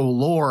UFO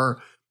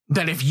lore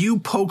that if you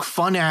poke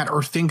fun at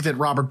or think that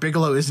Robert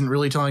Bigelow isn't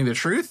really telling the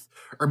truth,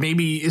 or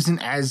maybe isn't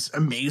as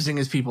amazing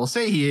as people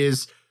say he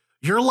is,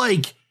 you're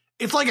like,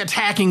 it's like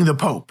attacking the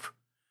Pope,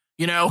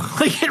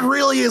 like it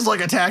really is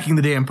like attacking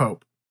the damn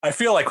Pope. I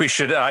feel like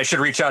I should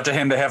reach out to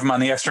him to have him on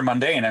the Extra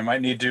Mundane. I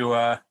might need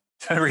to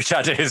reach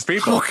out to his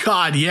people. Oh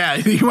God, yeah,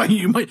 you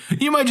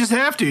might just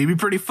have to. It'd be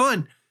pretty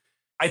fun.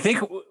 I think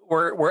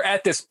we're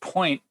at this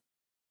point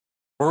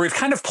where we've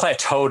kind of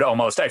plateaued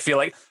almost. I feel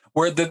like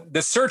where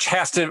the search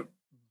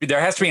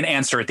there has to be an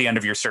answer at the end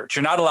of your search.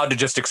 You're not allowed to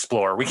just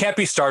explore. We can't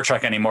be Star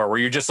Trek anymore, where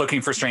you're just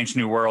looking for strange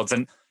new worlds,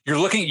 and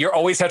you're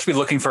always have to be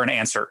looking for an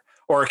answer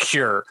or a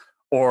cure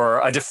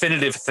or a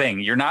definitive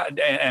thing. You're not,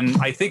 and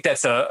I think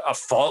that's a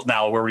fault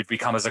now where we've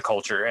become as a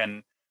culture.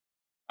 And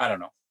I don't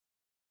know.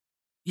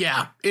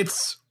 Yeah,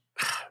 it's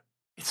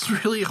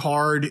really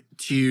hard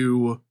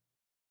to,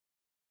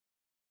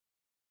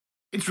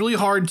 it's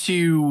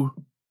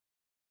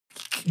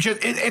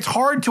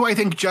hard to, I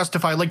think,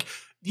 justify, like,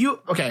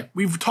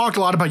 we've talked a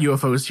lot about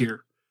UFOs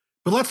here,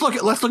 but let's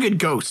look at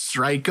ghosts,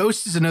 right?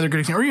 Ghosts is another good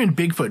example, or even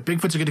Bigfoot.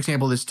 Bigfoot's a good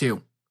example of this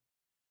too.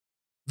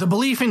 The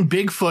belief in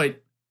Bigfoot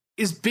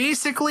is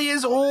basically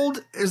as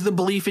old as the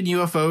belief in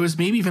UFOs,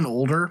 maybe even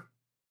older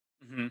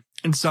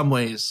in some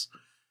ways.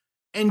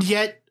 And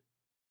yet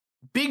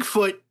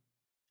Bigfoot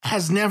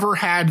has never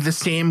had the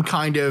same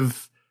kind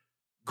of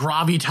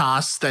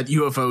gravitas that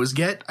UFOs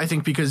get. I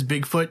think because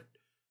Bigfoot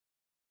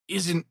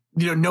isn't,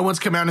 no one's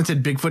come out and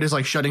said Bigfoot is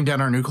like shutting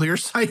down our nuclear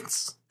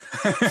sites.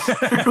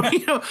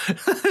 Right.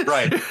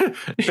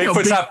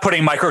 Bigfoot's not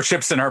putting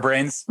microchips in our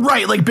brains.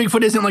 Right. Like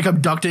Bigfoot isn't like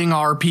abducting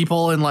our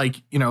people and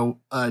like,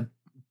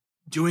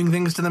 doing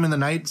things to them in the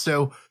night.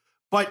 So,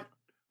 but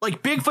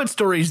like Bigfoot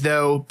stories,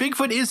 though,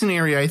 Bigfoot is an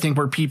area I think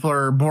where people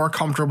are more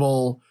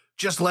comfortable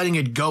just letting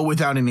it go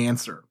without an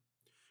answer.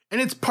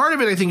 And it's part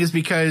of it, I think, is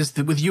because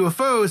with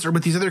UFOs or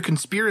with these other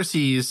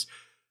conspiracies,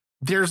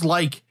 they're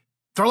like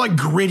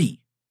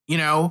gritty,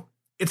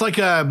 it's like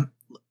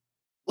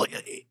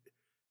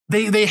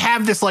they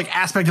have this like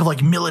aspect of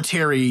like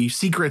military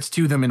secrets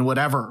to them and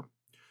whatever,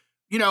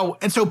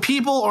 and so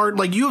people are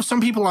like, you have some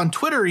people on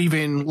Twitter,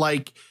 even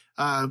like,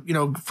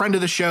 friend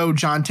of the show,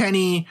 John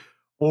Tenney,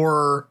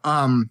 or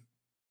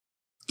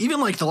even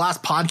like the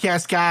Last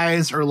Podcast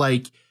guys, or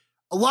like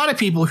a lot of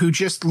people who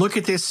just look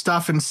at this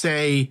stuff and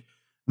say,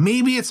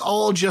 maybe it's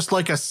all just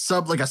like a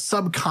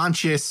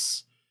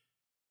subconscious,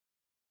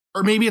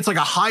 or maybe it's like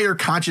a higher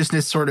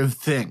consciousness sort of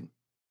thing,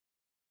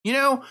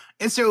 And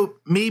so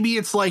maybe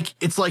it's like,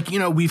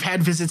 we've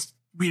had visits,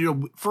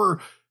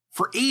 for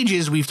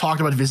ages, we've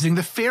talked about visiting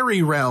the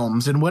fairy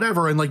realms and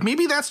whatever. And like,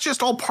 maybe that's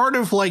just all part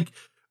of like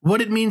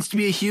what it means to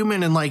be a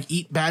human and like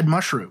eat bad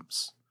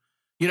mushrooms,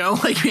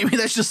 like maybe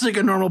that's just like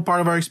a normal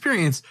part of our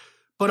experience.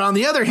 But on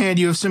the other hand,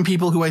 you have some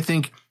people who I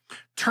think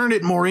turn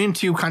it more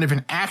into kind of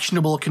an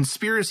actionable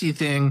conspiracy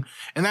thing.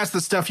 And that's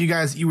the stuff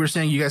you were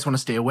saying you guys want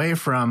to stay away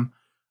from.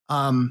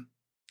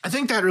 I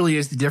think that really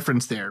is the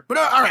difference there. But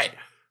all right.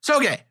 So,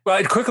 okay.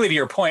 Well, quickly to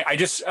your point, I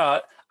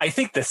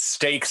think the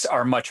stakes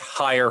are much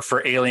higher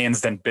for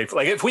aliens than Bigfoot.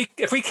 Like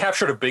if we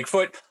captured a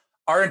Bigfoot,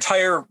 our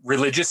entire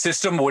religious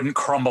system wouldn't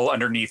crumble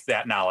underneath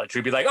that knowledge.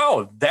 We'd be like,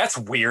 oh, that's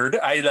weird.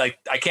 I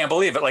can't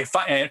believe it. Like,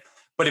 fine.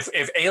 But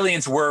if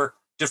aliens were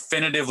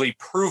definitively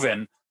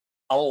proven,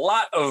 a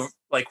lot of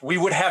like, we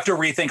would have to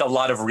rethink a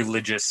lot of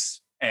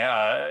religious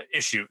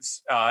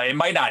issues. It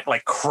might not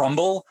like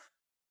crumble,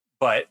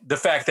 but the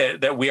fact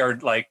that we are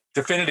like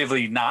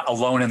definitively not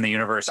alone in the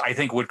universe, I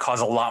think would cause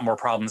a lot more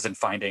problems in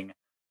finding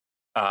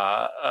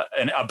a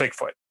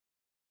Bigfoot.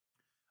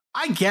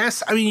 I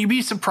guess. I mean, you'd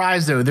be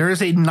surprised though. There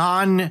is a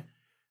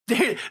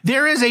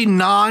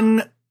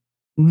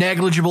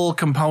non-negligible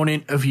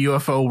component of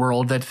UFO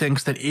world that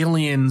thinks that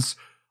aliens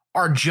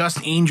are just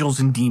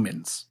angels and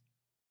demons.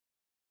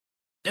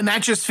 And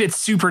that just fits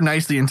super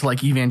nicely into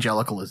like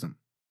evangelicalism,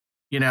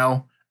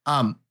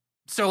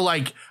 So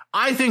like,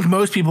 I think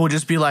most people would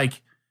just be like,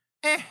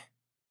 I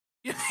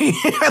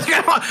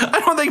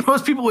don't think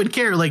most people would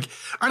care. Like,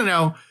 I don't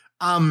know.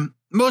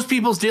 Most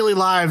people's daily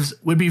lives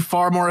would be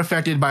far more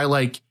affected by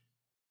like,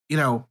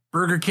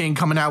 Burger King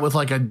coming out with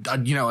like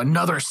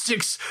another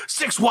six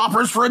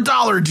Whoppers for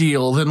 $1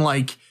 deal than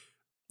like,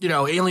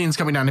 aliens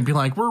coming down and be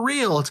like, we're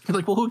real. It's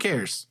like, well, who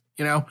cares?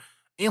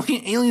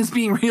 Aliens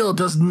being real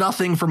does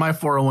nothing for my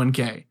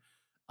 401k.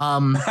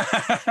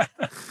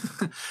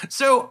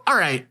 So, all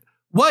right.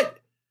 What,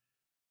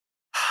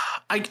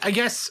 I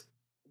guess,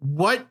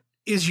 what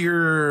is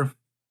your,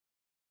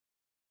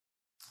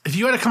 if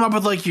you had to come up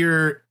with like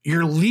your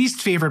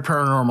least favorite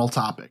paranormal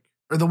topic,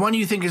 or the one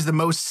you think is the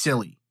most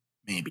silly,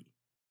 maybe,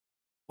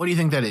 what do you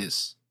think that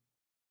is?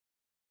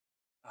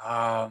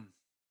 I'm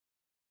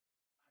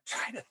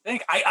trying to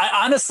think.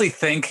 I honestly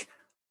think,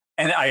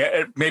 and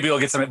maybe we'll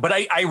get something, but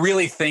I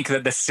really think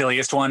that the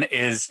silliest one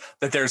is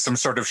that there's some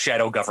sort of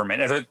shadow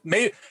government. And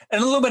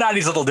Illuminati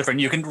is a little different.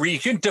 You can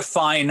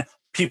define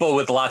people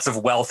with lots of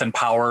wealth and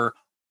power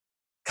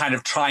kind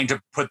of trying to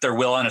put their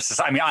will on a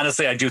society. I mean,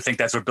 honestly, I do think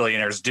that's what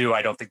billionaires do.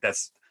 I don't know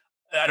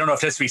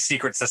if it has to be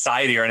secret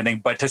society or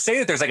anything, but to say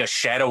that there's like a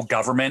shadow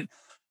government,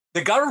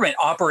 the government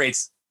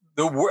operates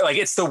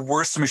it's the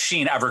worst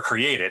machine ever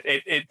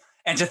created.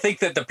 And to think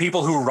that the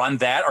people who run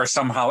that are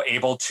somehow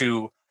able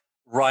to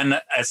run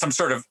some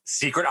sort of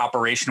secret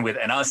operation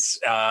within us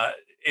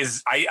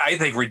is, I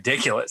think,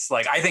 ridiculous.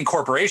 Like, I think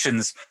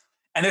corporations,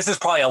 and this is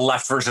probably a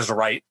left versus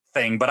right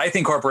thing, but I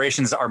think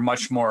corporations are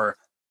much more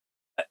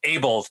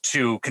able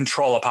to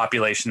control a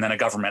population than a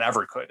government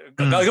ever could.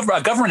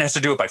 A government has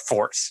to do it by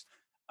force.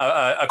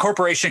 A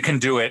corporation can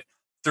do it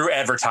through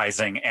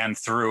advertising and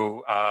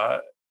through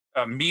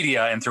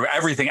media and through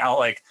everything out.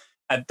 Like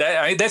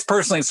that's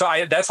personally.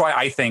 So that's why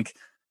I think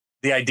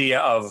the idea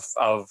of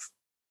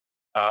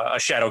a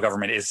shadow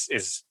government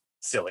is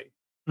silly.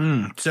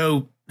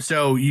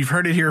 So you've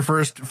heard it here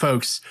first,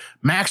 folks.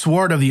 Max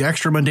Ward of the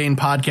Extra Mundane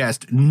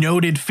Podcast,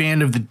 noted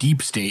fan of the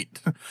deep state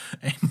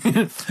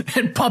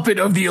and puppet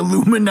of the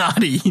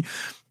Illuminati.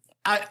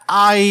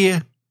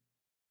 I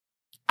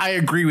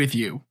agree with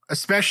you,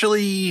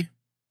 especially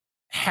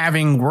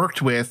having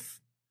worked with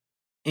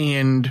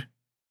and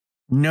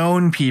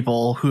known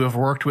people who have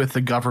worked with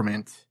the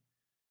government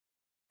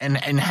and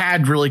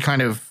had really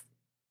kind of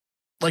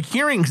like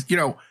hearing,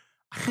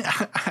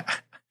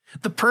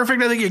 the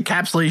perfect, I think,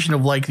 encapsulation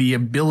of like the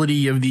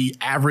ability of the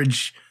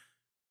average.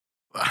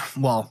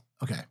 Well,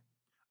 okay.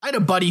 I had a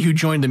buddy who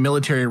joined the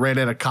military right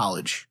out of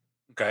college.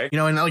 Okay. You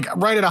know, and like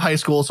right out of high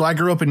school. So I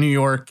grew up in New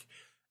York,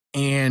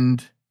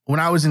 and when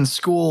I was in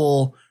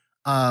school,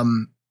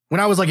 when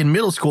I was like in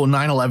middle school,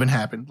 9/11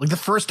 happened. Like the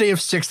first day of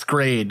 6th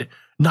grade,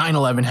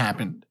 9/11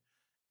 happened.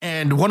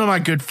 And one of my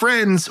good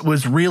friends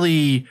was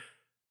really,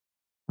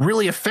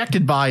 really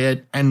affected by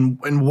it and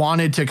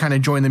wanted to kind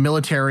of join the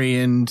military.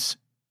 And,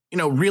 you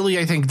know, really,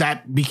 I think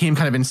that became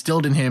kind of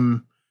instilled in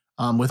him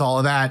with all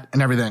of that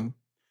and everything.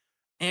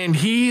 And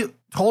he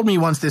told me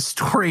once this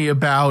story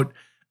about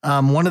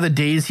one of the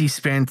days he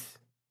spent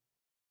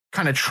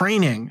kind of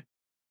training.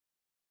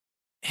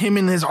 Him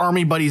and his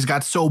army buddies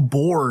got so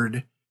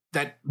bored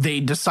that they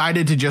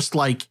decided to just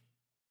like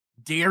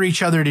dare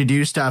each other to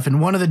do stuff.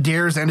 And one of the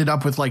dares ended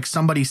up with like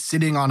somebody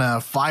sitting on a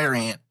fire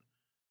ant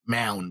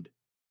mound.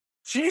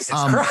 Jesus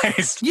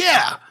Christ.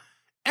 Yeah.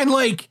 And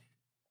like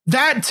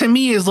that to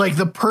me is like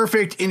the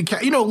perfect,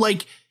 you know,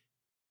 like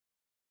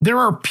there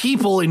are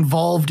people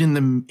involved in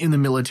the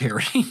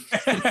military,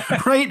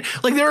 right?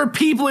 Like there are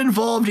people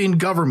involved in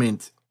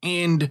government,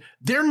 and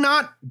they're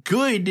not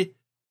good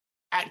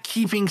at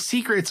keeping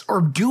secrets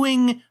or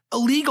doing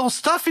illegal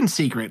stuff in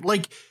secret.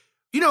 Like,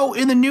 you know,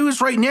 in the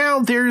news right now,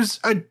 there's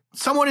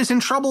someone is in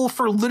trouble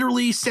for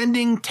literally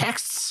sending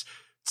texts,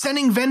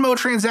 sending Venmo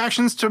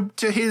transactions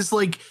to his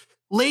like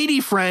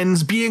lady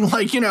friends, being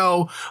like, you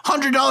know,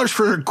 $100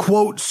 for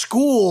quote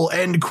school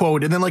end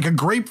quote, and then like a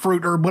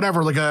grapefruit or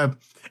whatever, like an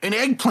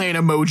eggplant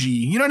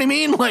emoji. You know what I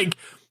mean? Like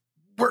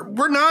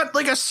we're not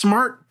like a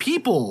smart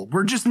people.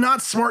 We're just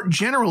not smart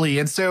generally,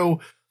 and so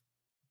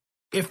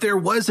if there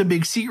was a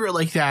big secret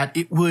like that,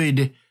 it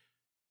would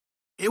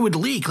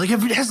leak. Like,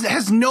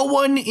 has no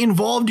one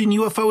involved in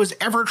UFOs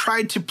ever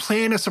tried to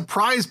plan a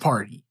surprise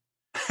party?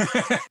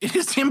 It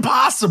is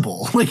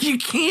impossible. Like, you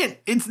can't.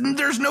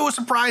 There's no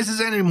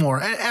surprises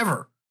anymore,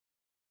 ever.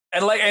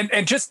 And like,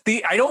 and just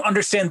I don't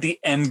understand the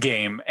end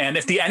game. And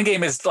if the end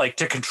game is like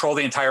to control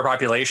the entire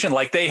population,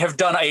 like they have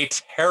done a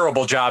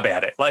terrible job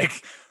at it.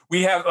 Like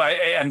we have,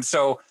 and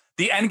so.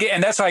 The end game,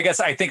 and that's why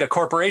I think a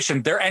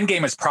corporation, their end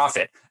game is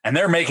profit, and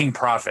they're making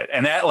profit,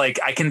 and that like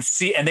I can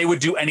see, and they would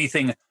do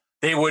anything.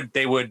 They would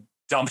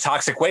dump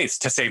toxic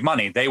waste to save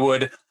money. They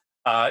would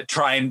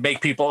try and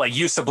make people like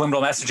use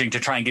subliminal messaging to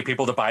try and get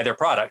people to buy their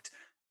product.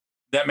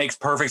 That makes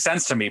perfect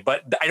sense to me,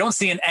 but I don't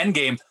see an end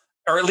game,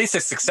 or at least a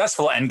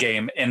successful end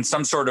game in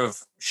some sort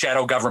of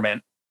shadow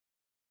government.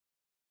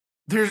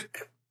 There's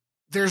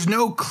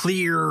no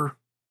clear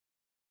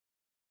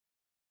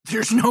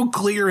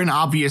and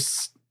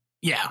obvious.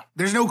 Yeah,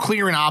 there's no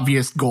clear and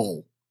obvious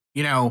goal.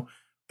 You know,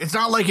 it's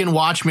not like in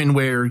Watchmen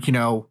where, you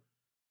know,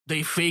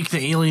 they fake the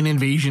alien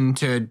invasion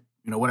to,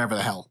 you know, whatever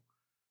the hell.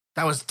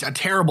 That was a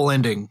terrible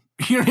ending.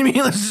 You know what I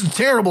mean? This is a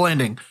terrible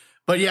ending.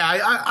 But yeah,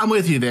 I'm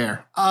with you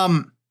there.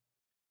 All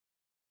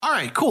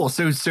right, cool.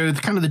 So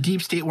kind of the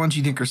deep state ones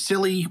you think are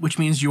silly, which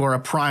means you are a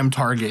prime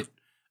target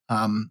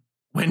when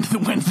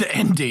the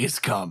end days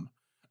come.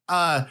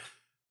 All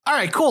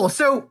right, cool.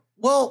 So,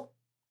 well,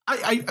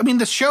 I mean,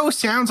 the show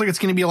sounds like it's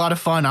going to be a lot of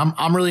fun.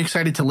 I'm really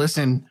excited to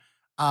listen.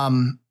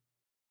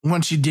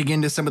 Once you dig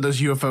into some of those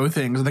UFO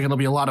things, I think it'll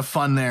be a lot of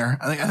fun there.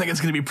 I think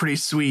it's going to be pretty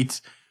sweet.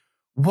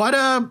 What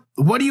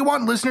do you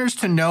want listeners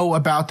to know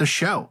about the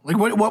show? Like,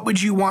 what would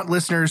you want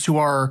listeners who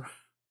are,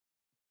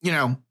 you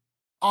know,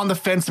 on the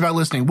fence about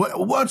listening?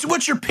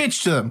 What's your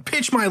pitch to them?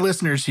 Pitch my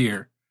listeners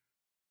here.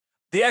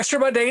 The Extra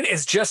Mundane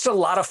is just a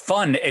lot of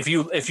fun. If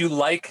you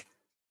like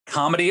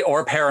comedy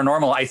or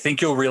paranormal, I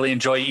think you'll really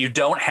enjoy it. You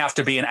don't have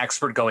to be an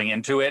expert going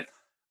into it.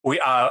 We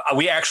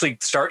actually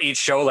start each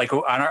show like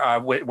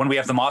on when we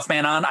have the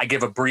Mothman on. I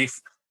give a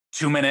brief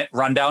 2-minute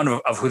rundown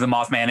of who the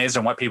Mothman is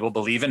and what people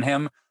believe in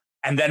him,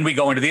 and then we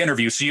go into the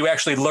interview. So you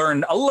actually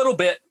learn a little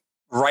bit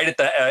right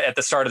at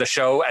the start of the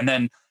show, and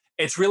then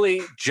it's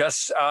really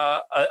just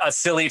a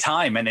silly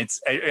time. And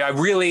I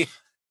really,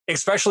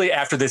 especially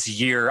after this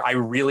year, I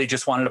really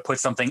just wanted to put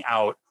something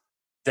out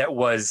that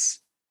was.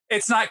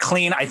 It's not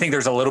clean. I think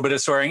there's a little bit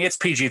of swearing. It's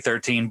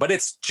PG-13, but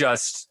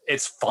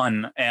it's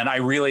fun. And I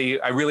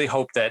really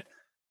hope that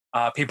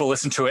people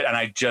listen to it, and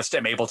I just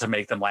am able to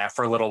make them laugh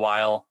for a little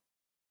while.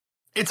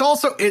 It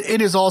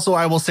is also,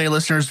 I will say,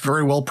 listeners,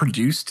 very well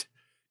produced.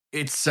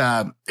 It's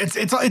going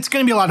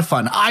to be a lot of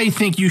fun. I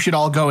think you should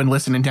all go and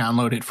listen and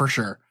download it for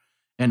sure,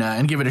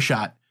 and give it a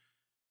shot.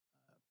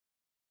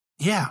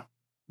 Yeah.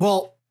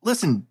 Well,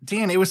 listen,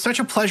 Dan, it was such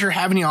a pleasure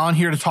having you on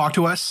here to talk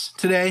to us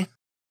today.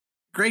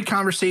 Great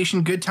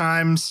conversation, good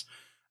times.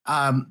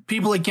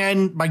 People,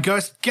 again, my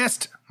ghost.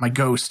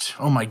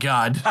 Oh my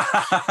God.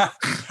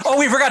 Oh,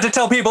 we forgot to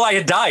tell people I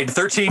had died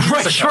 13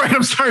 years ago. Right,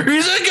 I'm sorry.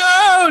 Who's a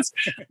ghost?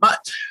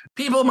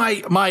 People,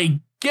 my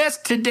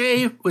guest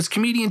today was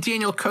comedian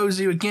Daniel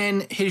Kozuh.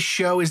 Again, his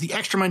show is The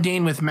Extra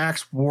Mundane with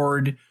Max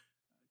Ward.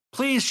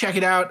 Please check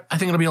it out. I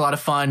think it'll be a lot of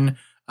fun.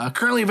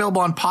 Currently available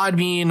on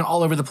Podbean,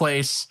 all over the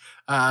place,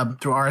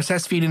 through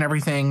RSS feed and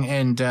everything.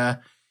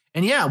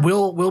 And yeah,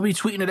 we'll be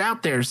tweeting it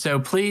out there. So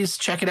please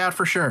check it out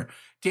for sure.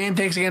 Dan,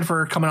 thanks again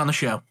for coming on the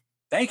show.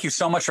 Thank you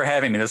so much for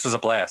having me. This was a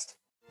blast.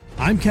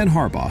 I'm Ken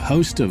Harbaugh,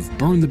 host of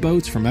Burn the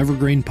Boats from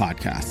Evergreen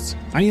Podcasts.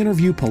 I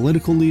interview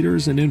political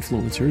leaders and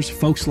influencers,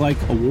 folks like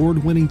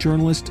award-winning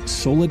journalist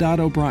Soledad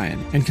O'Brien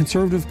and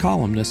conservative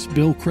columnist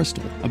Bill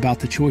Kristol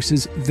about the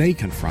choices they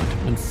confront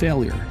when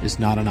failure is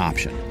not an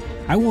option.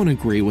 I won't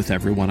agree with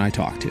everyone I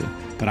talk to,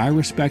 but I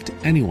respect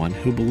anyone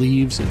who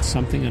believes in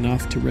something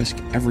enough to risk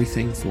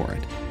everything for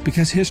it.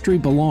 Because history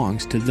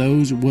belongs to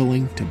those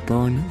willing to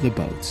burn the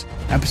boats.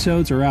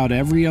 Episodes are out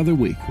every other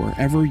week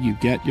wherever you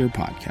get your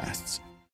podcasts.